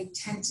happening, they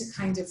tend to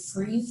kind of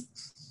freeze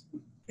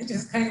and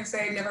just kind of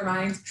say, never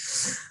mind.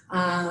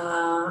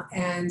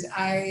 And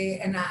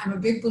I'm a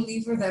big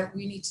believer that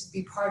we need to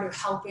be part of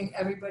helping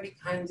everybody,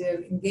 kind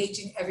of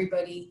engaging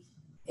everybody.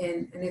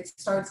 And it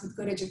starts with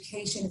good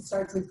education, it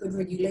starts with good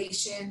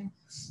regulation,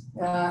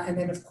 and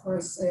then of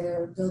course,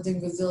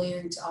 building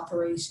resilient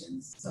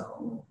operations.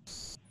 So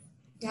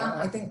yeah,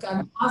 I think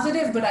I'm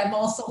positive, but I'm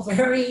also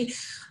very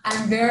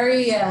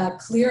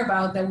clear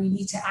about that we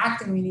need to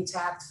act, and we need to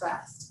act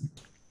fast.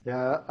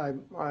 Yeah,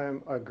 I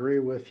agree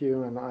with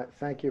you, and I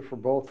thank you for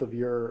both of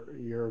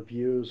your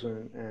views.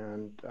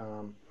 And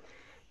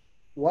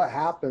what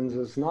happens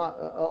is, not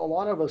a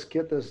lot of us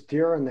get this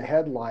deer in the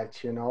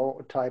headlights,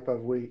 type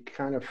of, we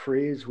kind of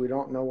freeze, we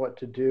don't know what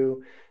to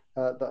do.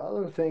 The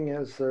other thing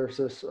is, there's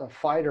this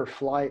fight or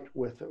flight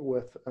with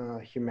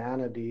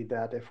humanity,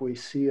 that if we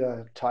see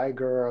a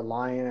tiger, a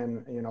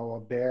lion, a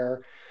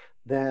bear,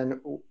 then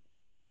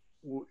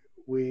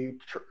we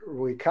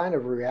kind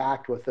of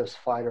react with this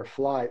fight or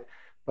flight.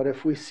 But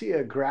if we see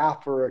a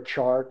graph or a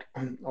chart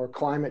or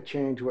climate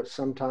change, which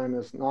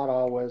sometimes is not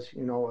always,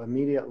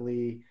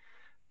 immediately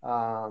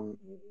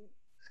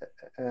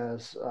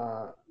as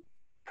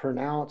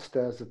pronounced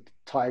as a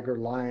tiger,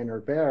 lion, or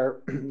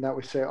bear, that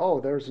we say, oh,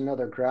 there's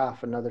another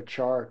graph, another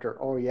chart, or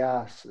oh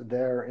yes,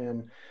 there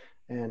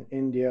in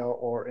India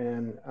or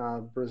in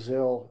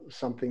Brazil,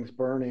 something's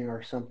burning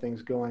or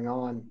something's going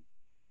on.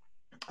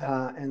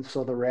 And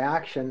so the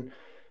reaction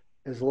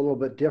is a little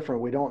bit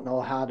different. We don't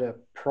know how to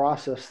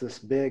process this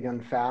big,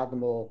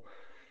 unfathomable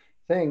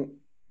thing.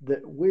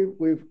 That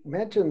we've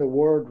mentioned the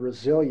word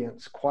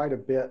resilience quite a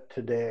bit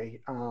today,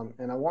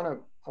 and I want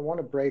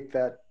to break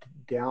that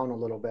down a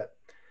little bit.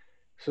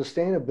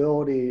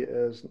 Sustainability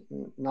is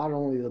not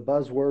only the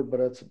buzzword, but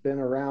it's been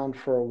around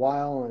for a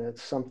while, and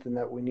it's something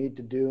that we need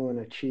to do and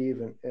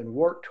achieve and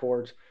work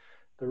towards.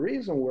 The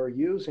reason we're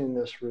using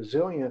this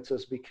resilience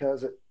is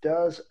because it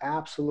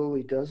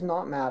absolutely does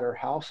not matter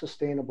how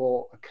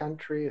sustainable a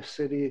country, a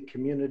city, a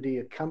community,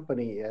 a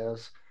company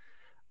is.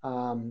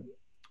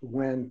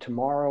 when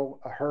tomorrow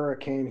a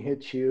hurricane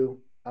hits you,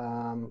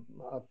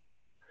 a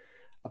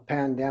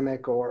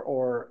pandemic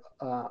or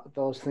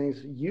those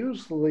things,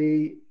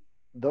 usually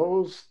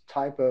those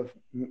type of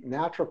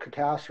natural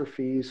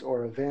catastrophes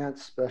or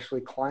events,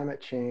 especially climate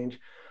change,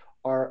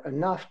 are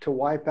enough to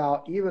wipe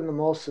out even the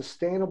most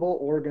sustainable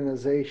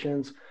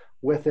organizations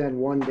within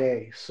one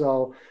day.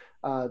 So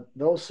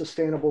those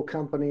sustainable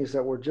companies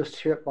that were just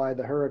hit by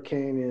the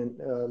hurricane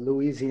in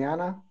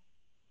Louisiana,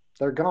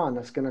 they're gone.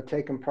 It's going to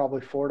take them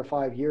probably 4 to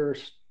 5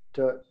 years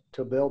to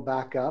build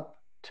back up,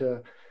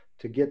 to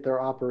get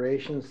their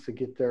operations, to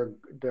get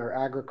their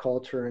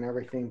agriculture and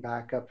everything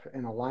back up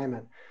in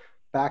alignment.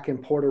 Back in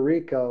Puerto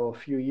Rico a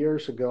few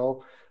years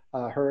ago,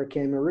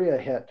 Hurricane Maria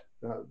hit.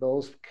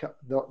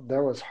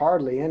 There was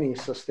hardly any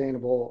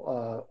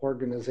sustainable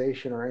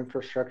organization or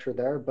infrastructure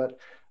there, but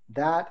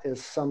that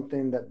is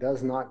something that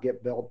does not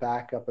get built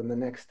back up in the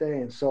next day.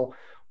 And so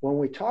when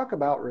we talk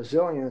about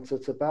resilience,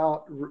 it's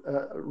about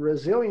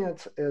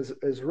resilience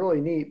is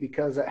really neat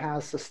because it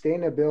has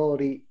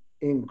sustainability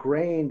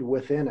ingrained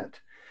within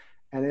it.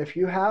 And if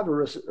you have a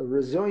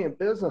resilient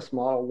business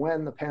model,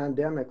 when the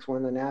pandemics,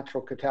 when the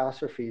natural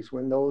catastrophes,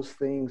 when those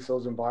things,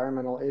 those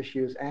environmental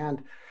issues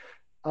and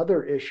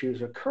other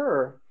issues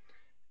occur,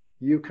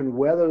 you can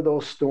weather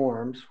those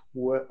storms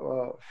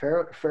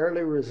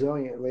fairly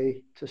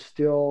resiliently to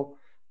still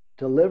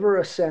deliver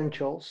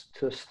essentials,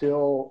 to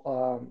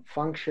still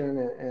function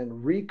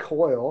and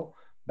recoil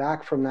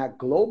back from that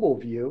global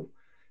view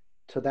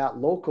to that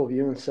local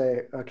view and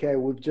say, okay,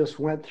 we've just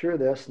went through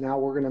this. Now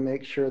we're going to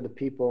make sure the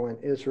people in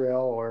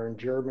Israel or in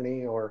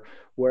Germany or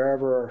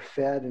wherever are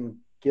fed and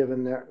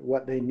given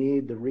what they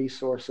need, the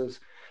resources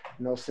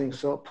and those things.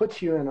 So it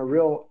puts you in a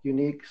real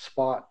unique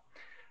spot.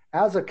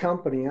 As a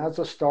company, as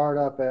a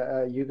startup,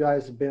 you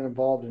guys have been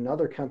involved in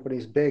other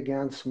companies, big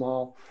and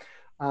small.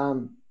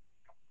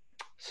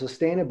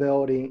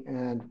 Sustainability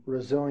and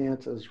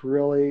resilience has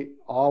really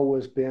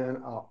always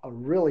been a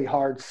really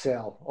hard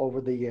sell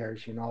over the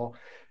years. You know,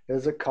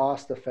 is it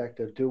cost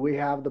effective? Do we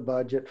have the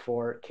budget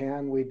for it?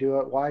 Can we do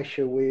it? Why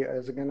should we?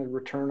 Is it going to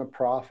return a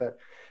profit?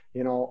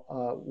 You know,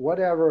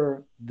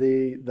 whatever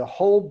the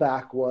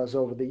holdback was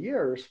over the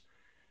years.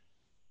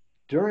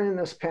 During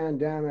this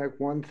pandemic,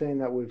 one thing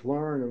that we've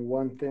learned and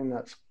one thing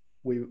that's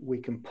we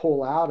can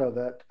pull out of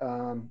it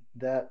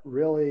that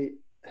really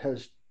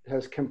has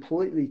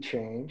completely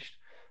changed.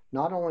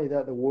 Not only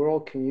that the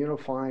world can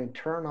unify and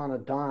turn on a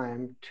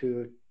dime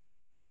to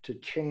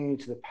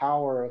change the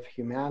power of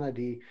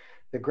humanity,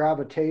 the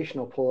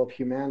gravitational pull of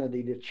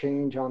humanity to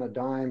change on a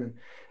dime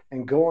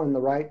and go in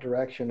the right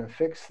direction and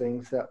fix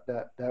things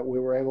that we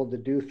were able to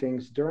do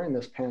things during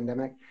this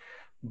pandemic.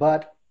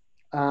 But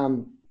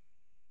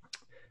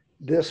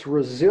this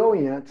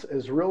resilience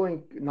is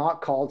really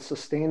not called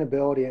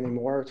sustainability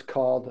anymore. It's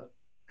called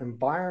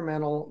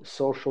environmental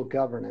social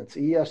governance,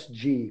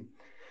 ESG.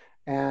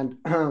 And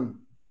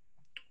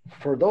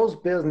for those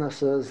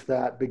businesses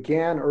that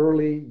began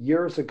early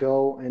years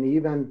ago and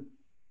even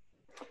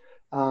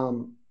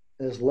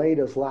as late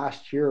as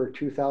last year,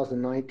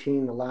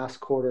 2019, the last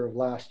quarter of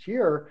last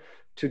year,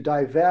 to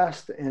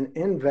divest and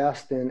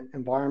invest in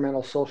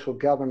environmental social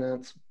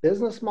governance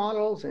business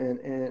models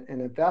and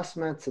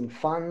investments and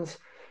funds,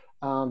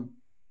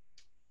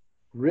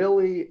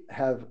 really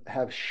have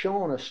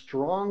shown a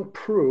strong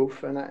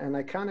proof, and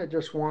I kind of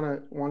just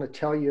want to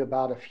tell you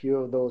about a few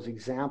of those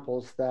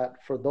examples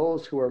that for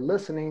those who are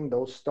listening,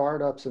 those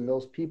startups and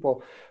those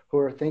people who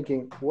are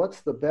thinking, what's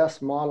the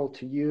best model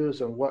to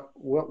use and what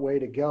way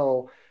to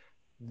go,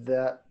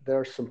 that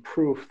there's some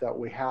proof that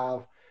we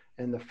have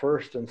in the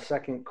first and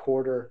second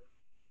quarter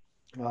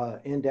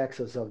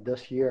indexes of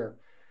this year,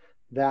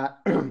 that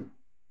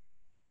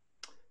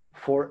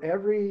for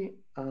every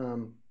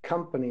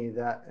company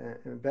that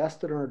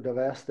invested or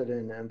divested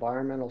in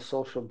environmental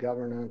social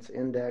governance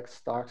index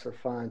stocks or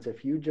funds,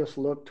 if you just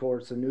look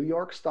towards the New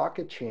York Stock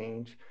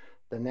Exchange,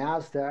 the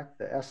NASDAQ,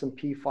 the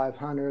S&P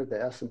 500,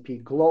 the S&P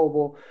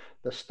Global,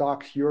 the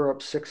Stocks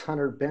Europe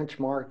 600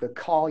 benchmark, the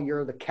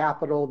Collier, the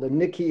Capital, the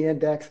Nikkei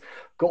Index,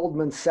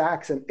 Goldman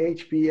Sachs, and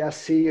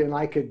HBSC, and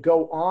I could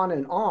go on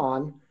and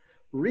on,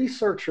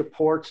 research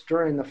reports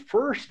during the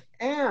first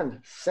and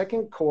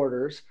second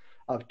quarters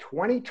of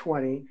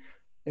 2020,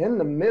 in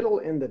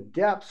the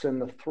depths and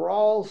the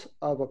thralls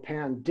of a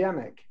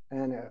pandemic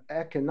and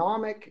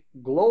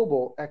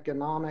global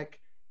economic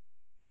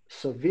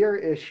severe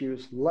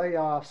issues,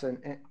 layoffs,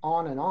 and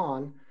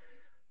on,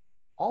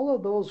 all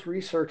of those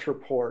research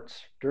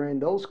reports during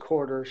those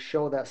quarters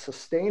show that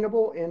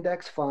sustainable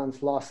index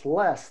funds lost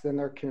less than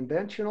their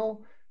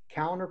conventional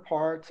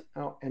counterparts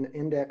and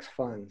index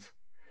funds.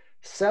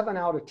 7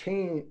 out of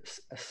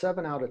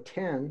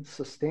 10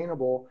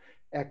 sustainable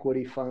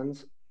equity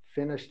funds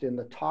finished in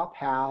the top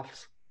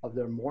halves of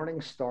their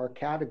Morningstar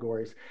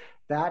categories.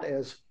 That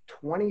is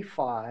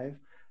 25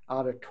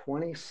 out of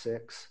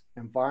 26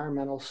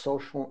 environmental,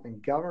 social,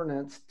 and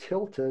governance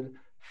tilted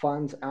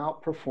funds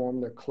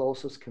outperform their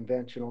closest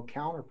conventional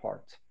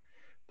counterparts.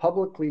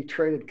 Publicly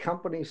traded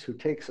companies who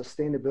take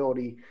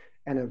sustainability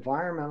and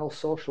environmental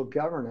social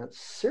governance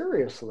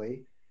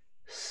seriously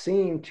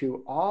seem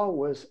to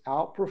always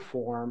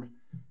outperform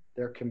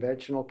their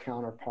conventional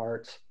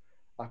counterparts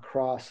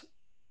across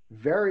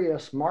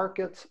various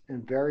markets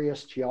and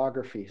various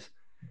geographies.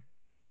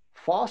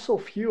 Fossil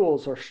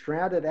fuels are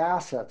stranded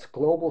assets,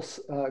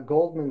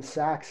 Goldman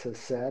Sachs has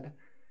said,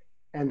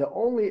 and the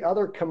only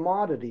other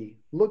commodity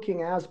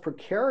looking as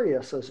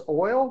precarious as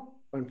oil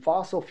and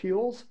fossil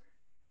fuels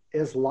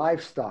is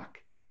livestock.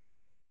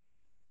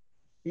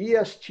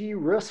 ESG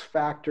risk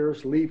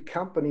factors leave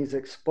companies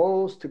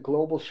exposed to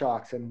global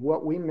shocks. And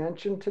what we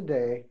mentioned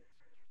today,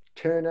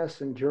 Tunis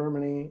in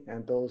Germany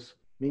and those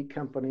meat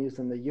companies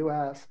in the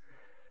US,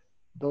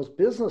 those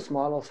business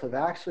models have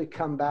actually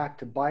come back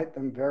to bite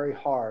them very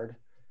hard.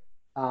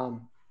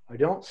 I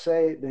don't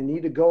say they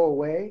need to go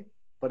away,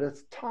 but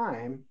it's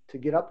time to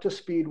get up to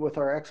speed with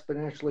our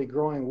exponentially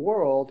growing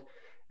world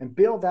and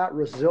build that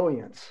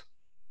resilience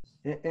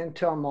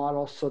into a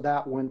model so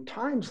that when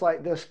times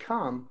like this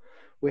come,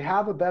 we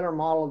have a better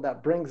model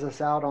that brings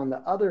us out on the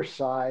other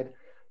side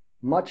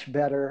much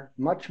better,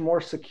 much more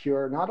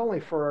secure, not only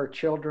for our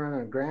children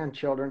and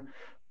grandchildren,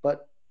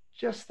 but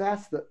just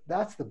that's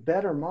the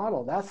better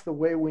model. That's the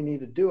way we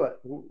need to do it.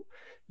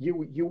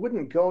 You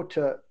wouldn't go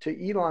to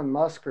Elon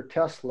Musk or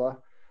Tesla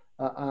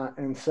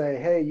and say,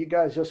 hey, you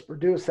guys just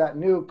produced that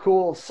new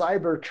cool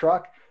cyber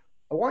truck.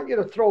 I want you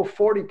to throw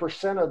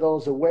 40% of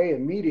those away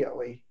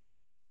immediately.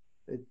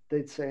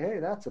 They'd say, hey,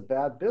 that's a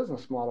bad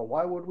business model.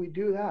 Why would we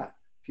do that?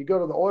 If you go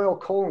to the oil,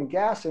 coal, and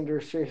gas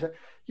industry,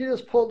 you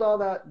just pulled all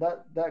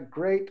that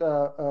great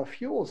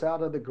fuels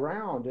out of the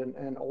ground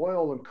and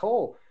oil and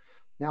coal.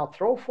 Now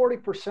throw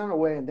 40%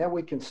 away and then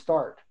we can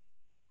start.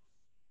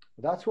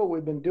 That's what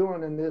we've been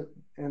doing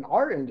in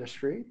our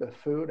industry, the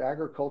food,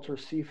 agriculture,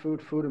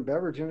 seafood, food and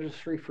beverage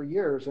industry for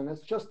years. And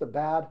it's just a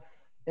bad,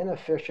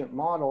 inefficient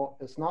model.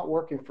 It's not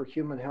working for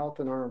human health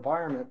and our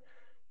environment.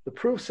 The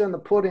proof's in the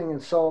pudding.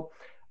 And so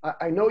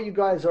I know you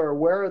guys are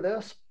aware of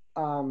this,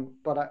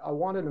 but I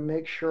wanted to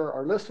make sure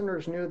our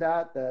listeners knew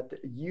that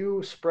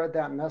you spread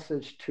that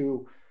message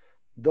to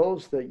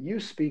those that you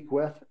speak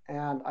with.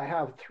 And I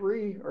have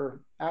three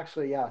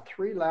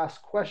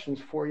last questions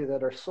for you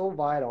that are so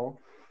vital.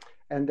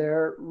 And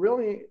they're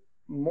really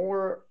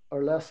more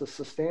or less a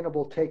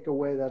sustainable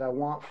takeaway that I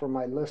want for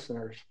my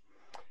listeners.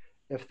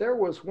 If there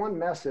was one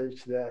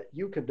message that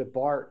you could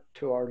depart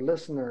to our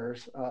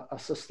listeners, a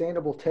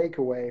sustainable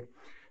takeaway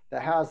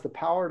that has the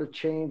power to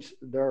change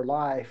their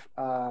life,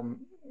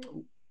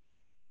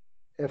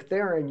 if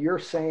they're in your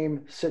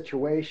same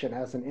situation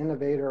as an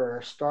innovator or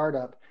a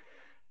startup,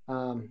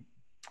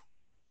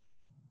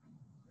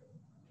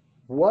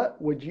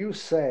 what would you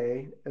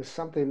say is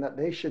something that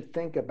they should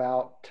think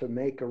about to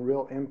make a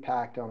real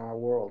impact on our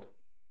world?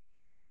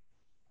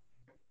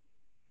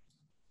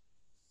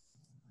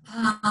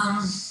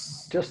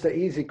 Just an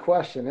easy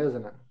question,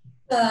 isn't it?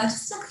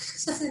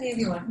 Just an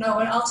easy one. No,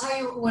 I'll tell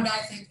you what I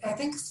think. I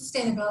think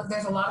sustainability,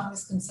 there's a lot of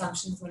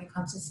misconceptions when it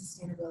comes to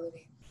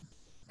sustainability.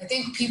 I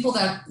think people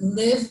that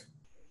live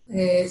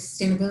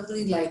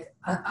sustainability like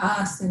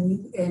us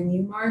and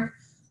you, Mark,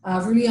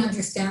 really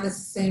understand that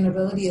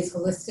sustainability is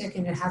holistic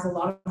and it has a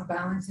lot of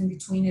balance in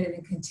between it and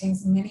it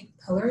contains many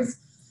pillars.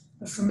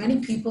 But for many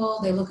people,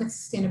 they look at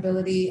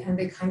sustainability and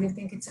they kind of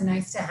think it's a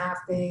nice to have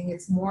thing.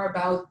 It's more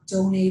about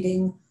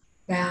donating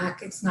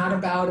back. It's not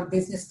about a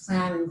business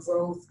plan and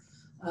growth.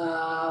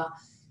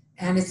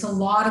 And it's a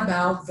lot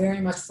about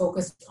very much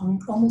focused on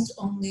almost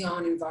only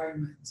on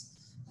environment.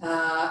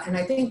 And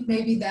I think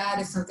maybe that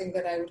is something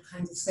that I would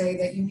kind of say,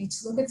 that you need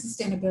to look at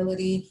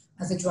sustainability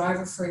as a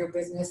driver for your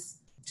business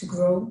to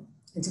grow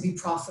and to be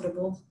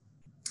profitable,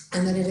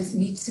 and that it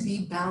needs to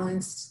be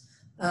balanced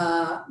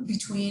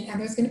between, and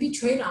there's going to be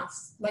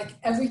trade-offs. Like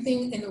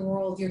everything in the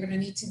world, you're going to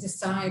need to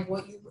decide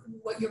what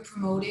you're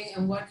promoting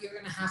and what you're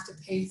going to have to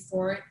pay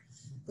for it,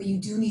 but you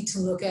do need to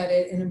look at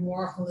it in a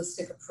more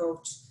holistic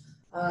approach.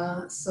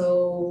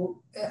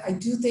 So I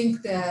do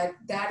think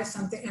that is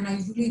something, and I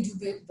really do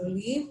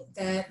believe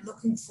that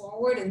looking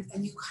forward,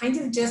 and you kind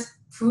of just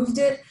proved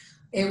it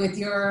with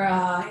your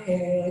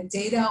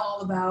data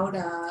all about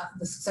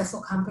the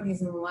successful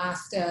companies in the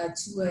last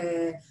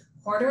 2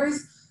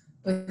 quarters,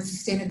 but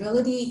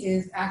sustainability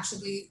is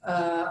actually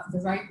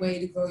the right way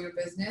to grow your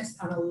business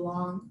on a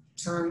long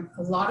term.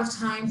 A lot of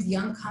times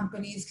young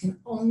companies can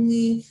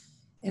only,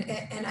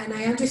 and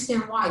I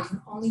understand why,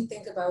 can only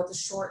think about the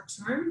short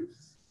term,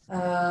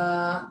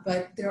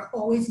 but there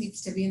always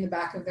needs to be in the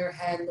back of their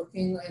head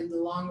looking in the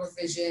longer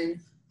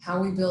vision,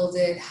 how we build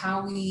it,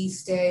 how we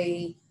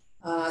stay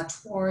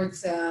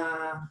towards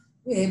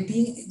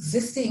being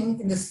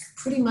existing in this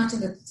pretty much in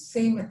the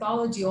same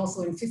mythology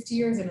also in 50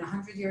 years and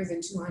 100 years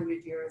and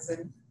 200 years.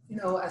 And, you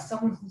know, as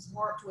someone who's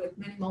worked with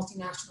many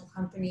multinational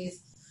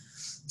companies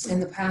in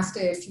the past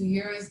few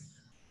years,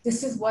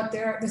 this is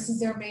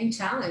their main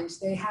challenge.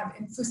 They have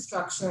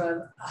infrastructure of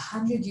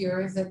 100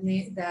 years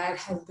that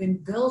have been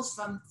built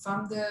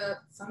from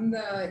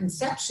the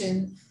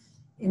inception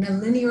in a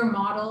linear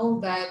model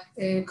that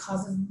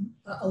causes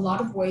a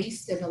lot of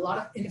waste and a lot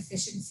of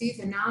inefficiencies.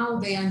 And now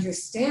they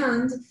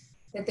understand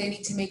that they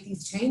need to make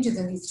these changes,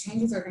 and these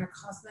changes are going to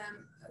cost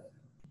them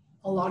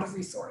a lot of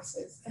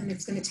resources, and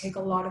it's going to take a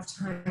lot of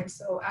time.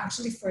 So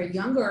actually for a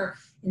younger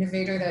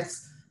innovator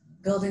that's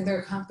building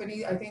their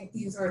company, I think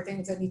these are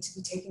things that need to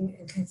be taken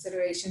in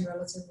consideration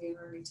relatively in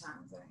early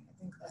times. I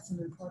think that's an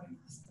important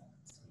aspect.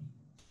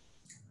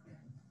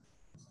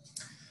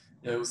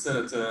 Yeah, I would say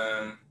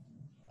that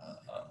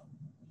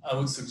I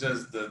would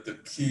suggest that the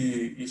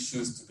key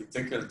issues to be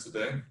tackled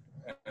today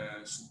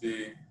should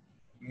be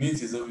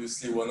meat is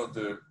obviously one of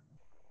the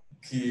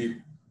key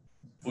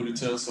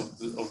polluters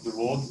of the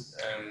world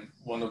and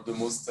one of the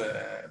most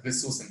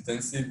resource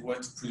intensive way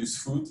to produce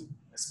food,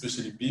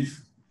 especially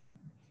beef.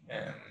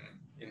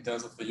 In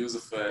terms of the use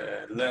of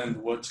land,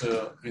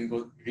 water,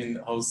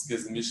 greenhouse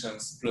gas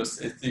emissions,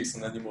 plus ethics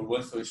and animal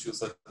welfare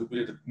issues, I do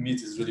believe that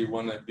meat is really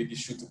one big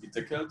issue to be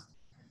tackled.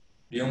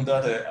 Beyond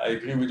that, I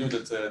agree with you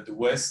that the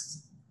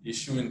waste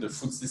issue in the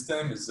food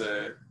system is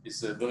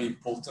a very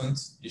important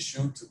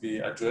issue to be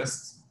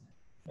addressed.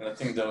 And I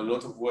think there are a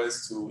lot of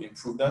ways to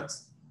improve that.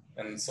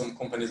 And some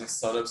companies and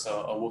startups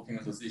are working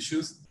on those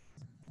issues.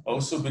 I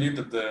also believe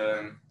that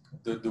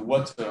the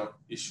water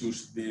issue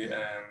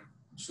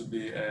should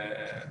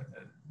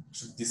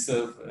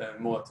deserve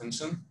more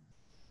attention.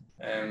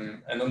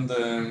 And on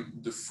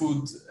the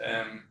food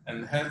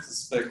and health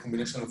aspect,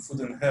 combination of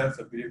food and health,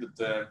 I believe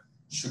that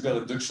sugar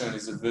reduction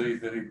is a very,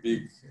 very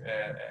big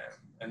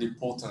and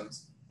important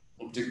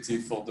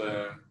objective for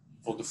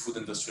the food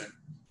industry.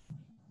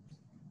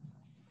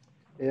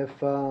 If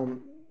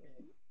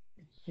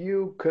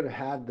you could have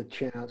had the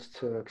chance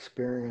to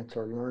experience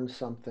or learn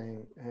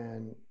something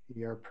in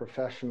your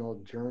professional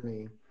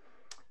journey,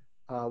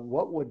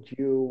 what would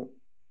you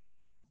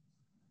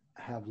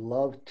have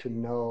loved to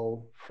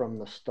know from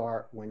the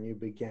start when you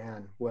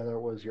began, whether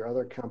it was your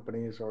other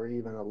companies or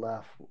even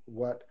Aleph?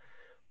 What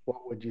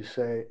would you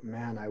say,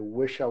 man, I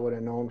wish I would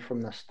have known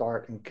from the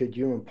start? And could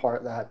you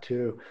impart that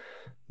to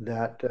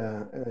that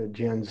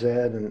Gen Z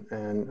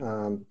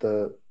and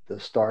the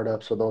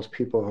startups or those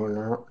people who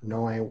are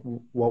knowing,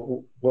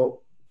 what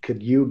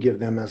could you give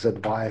them as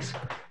advice?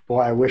 Boy,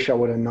 I wish I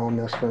would have known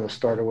this from the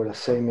start. It would have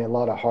saved me a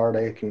lot of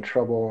heartache and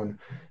trouble and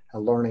a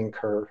learning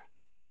curve.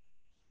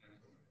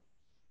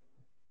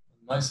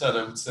 On my side,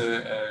 I would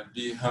say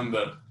be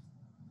humble.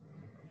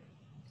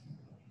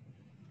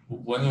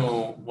 When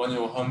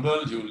you're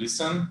humble, you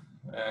listen,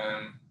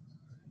 and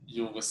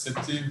you're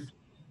receptive,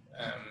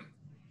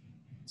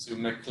 so you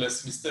make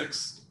less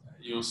mistakes.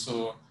 You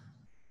also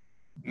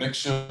make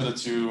sure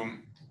that you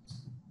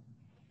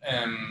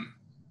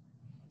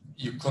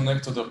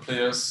connect other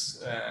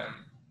players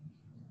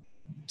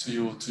to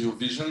your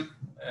vision,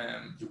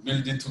 and you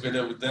build it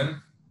together with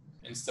them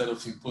instead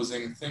of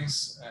imposing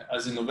things.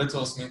 As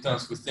innovators, many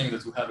times we think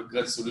that we have a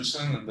great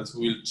solution and that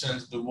we will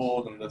change the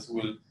world and that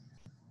we will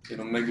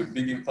make a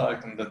big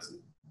impact, and that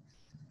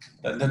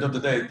at the end of the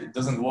day, it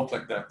doesn't work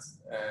like that.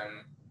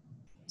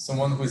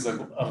 Someone who is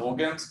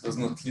arrogant, does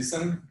not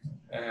listen,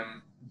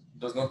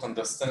 does not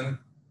understand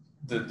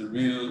the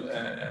real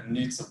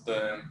needs of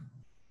the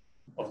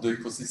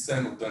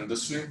ecosystem, of the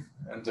industry,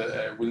 and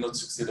will not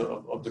succeed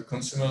of the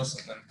consumers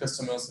and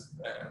customers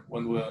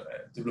when we're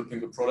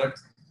developing a product.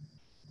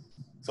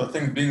 So I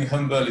think being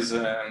humble is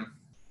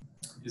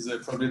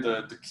probably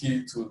the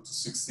key to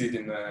succeed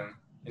in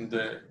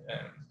the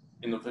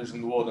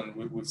innovation world, and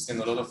we've seen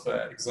a lot of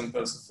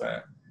examples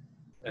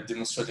of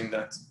demonstrating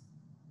that.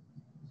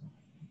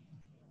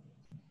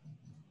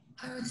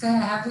 I would say I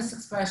have this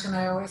expression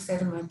I always say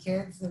to my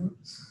kids,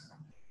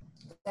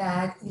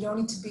 that you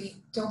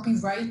don't be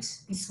right,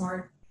 be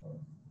smart.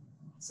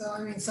 So, I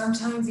mean,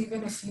 sometimes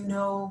even if you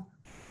know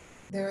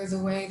there is a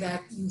way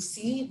that you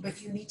see, but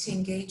you need to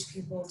engage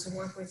people to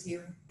work with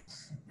you.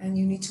 And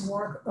you need to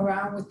work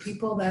around with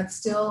people that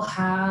still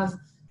have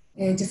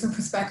different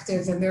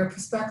perspectives, and their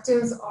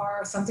perspectives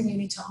are something you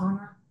need to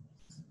honor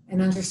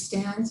and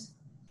understand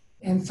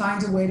and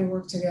find a way to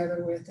work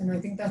together with. And I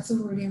think that's a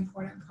really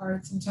important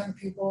part. Sometimes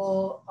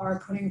people are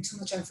putting too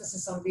much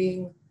emphasis on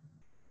being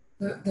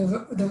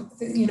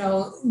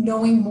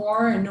knowing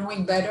more and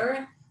knowing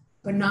better,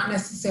 but not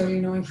necessarily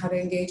knowing how to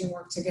engage and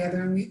work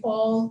together. And we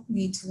all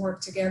need to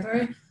work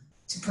together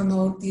to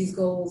promote these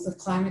goals of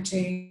climate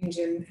change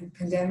and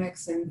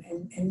pandemics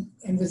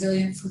and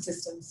resilient food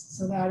systems.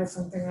 So that is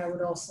something I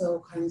would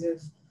also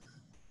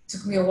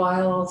took me a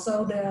while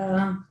also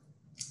to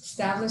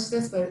establish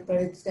this, but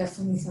it's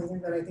definitely something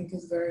that I think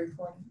is very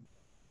important.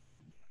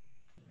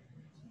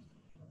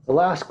 The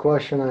last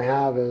question I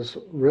have is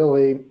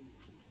really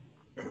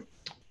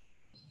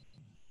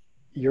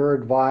your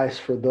advice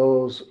for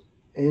those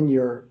in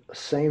your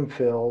same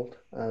field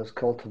as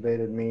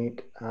cultivated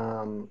meat.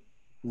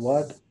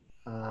 What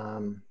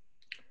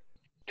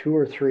 2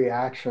 or 3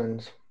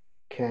 actions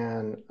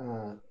can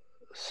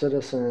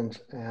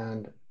citizens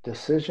and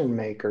decision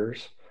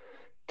makers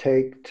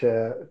take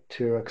to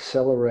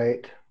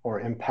accelerate or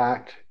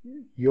impact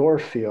your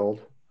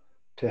field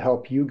to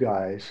help you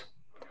guys?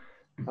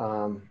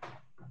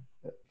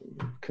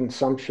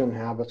 Consumption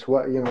habits,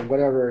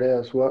 whatever it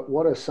is,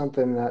 what is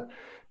something that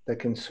the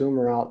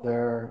consumer out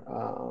there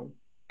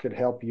could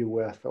help you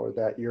with, or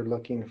that you're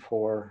looking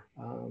for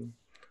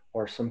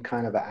or some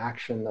kind of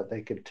action that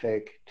they could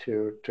take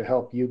to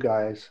help you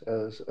guys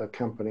as a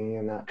company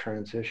in that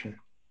transition?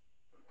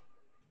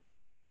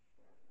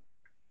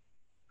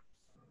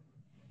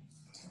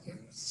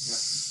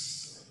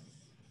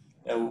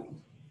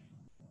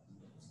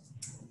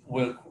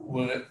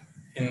 We're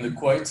in the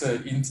quite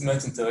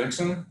intimate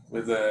interaction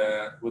with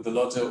a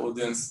larger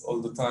audience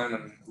all the time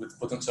and with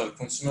potential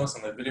consumers,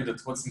 and I believe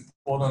that what's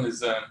important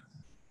is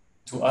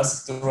to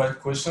ask the right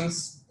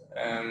questions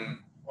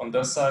on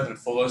their side, and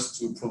for us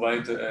to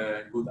provide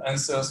good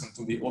answers and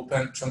to be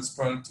open,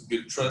 transparent, to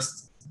build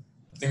trust.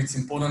 I think it's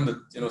important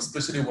that, you know,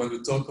 especially when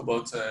we talk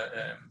about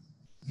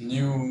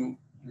new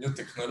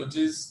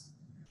technologies,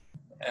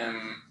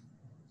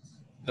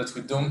 that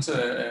we don't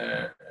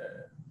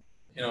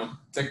you know,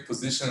 take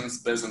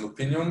positions based on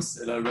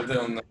opinions, rather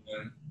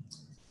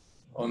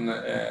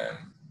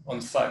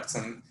on facts.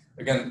 And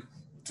again,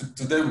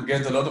 today we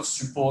get a lot of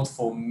support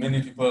for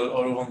many people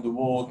all around the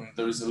world, and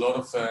there is a lot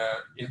of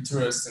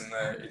interest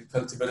in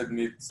cultivated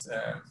meat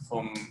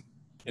from,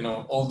 you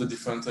know, all the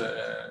different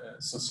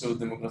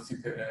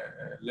socio-demographic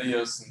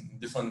layers in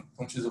different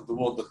countries of the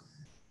world. But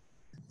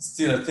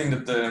still, I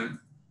think that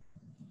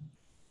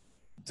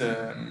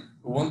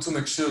we want to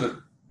make sure that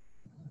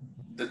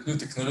new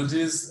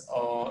technologies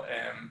are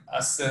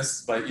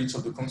assessed by each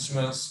of the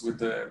consumers with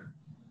the,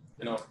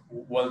 you know,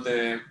 while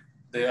they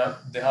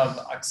have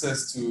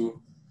access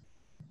to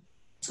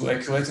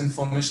accurate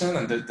information,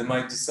 and that they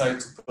might decide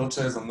to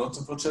purchase or not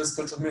to purchase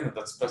cultured meat, and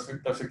that's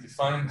perfectly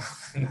fine.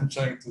 I'm not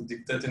trying to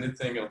dictate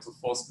anything or to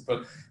force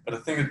people, but I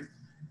think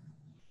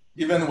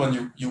even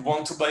when you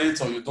want to buy it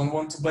or you don't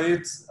want to buy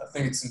it, I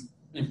think it's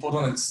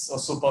important. It's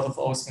also part of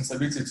our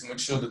responsibility to make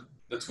sure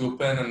that we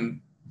open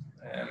and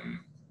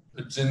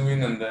a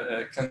genuine and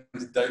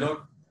candid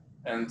dialogue,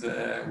 and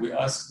we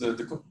ask the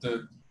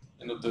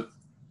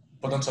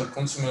potential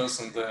consumers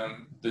and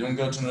the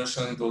younger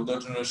generation, the older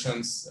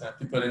generations,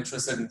 people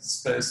interested in this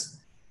space,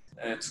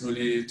 to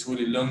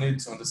really learn it,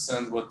 to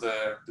understand what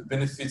the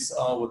benefits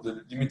are, what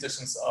the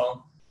limitations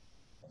are,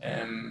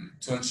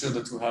 to ensure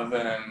that we have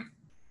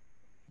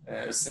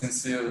a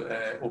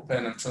sincere,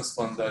 open and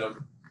transparent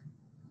dialogue.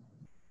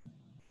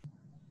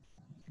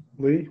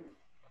 Lee?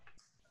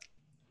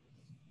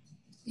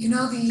 You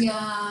know,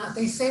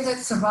 they say that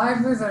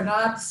survivors are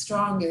not the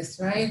strongest,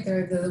 right?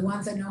 They're the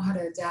ones that know how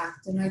to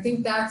adapt. And I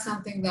think that's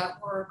something that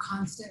we're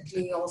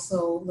constantly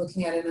also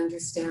looking at and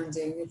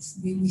understanding.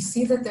 We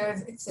see that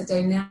it's a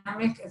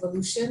dynamic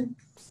evolution.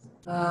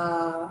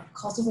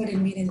 Cultivated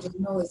meat in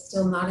general is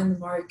still not in the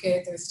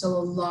market. There's still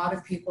a lot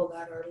of people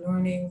that are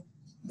learning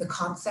the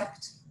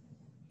concept.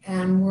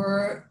 And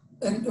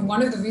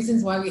one of the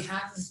reasons why we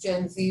have this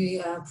Gen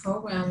Z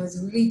program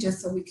is really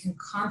just so we can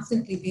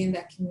constantly be in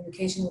that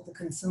communication with the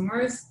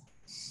consumers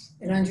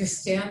and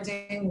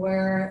understanding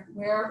where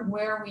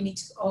we need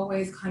to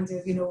always kind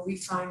of, you know,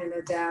 refine and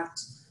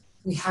adapt.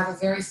 We have a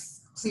very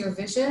clear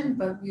vision,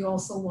 but we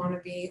also want to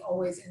be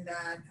always in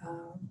that,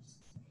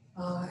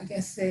 I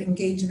guess, the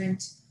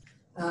engagement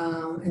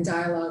and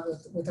dialogue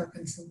with our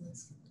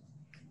consumers.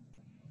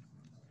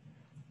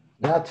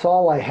 That's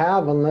all I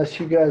have, unless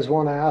you guys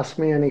want to ask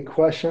me any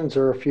questions,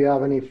 or if you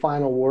have any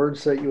final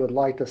words that you would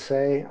like to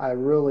say. I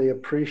really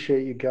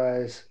appreciate you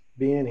guys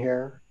being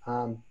here.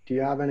 Do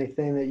you have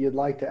anything that you'd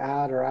like to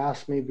add or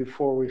ask me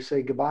before we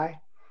say goodbye?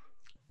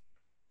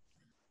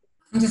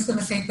 I'm just going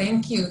to say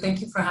thank you. Thank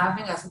you for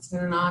having us. It's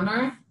been an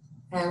honor,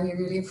 and we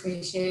really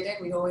appreciate it.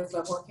 We always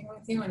love working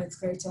with you, and it's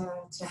great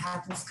to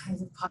have this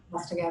kind of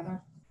podcast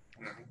together.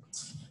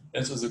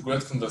 It was a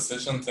great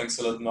conversation. Thanks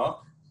a lot,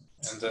 Mark.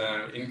 And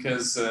in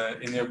case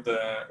any of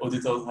the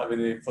auditors have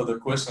any further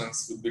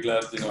questions, we'd be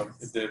glad, you know,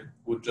 if they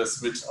would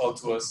just reach out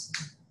to us,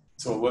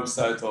 to our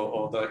website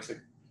or directly.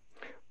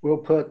 We'll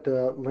put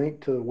the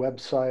link to the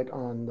website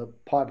on the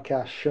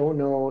podcast show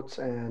notes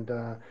and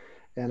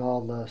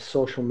all the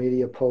social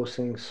media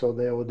postings, so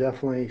they will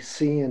definitely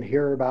see and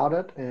hear about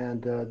it,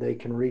 and they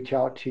can reach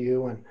out to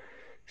you and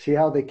see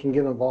how they can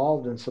get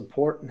involved and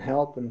support and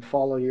help and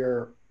follow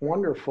your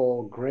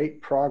wonderful,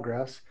 great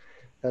progress.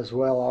 As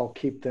well, I'll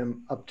keep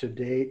them up to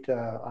date.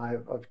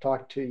 I've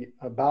talked to you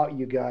about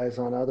you guys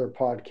on other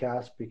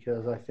podcasts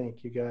because I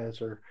think you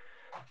guys are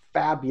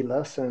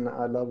fabulous and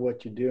I love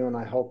what you do, and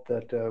I hope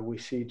that we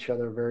see each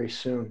other very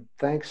soon.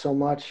 Thanks so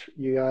much,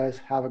 you guys.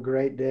 Have a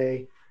great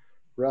day.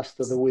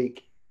 Rest of the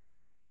week.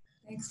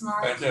 Thanks,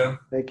 Mark. Thank you.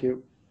 Thank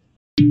you.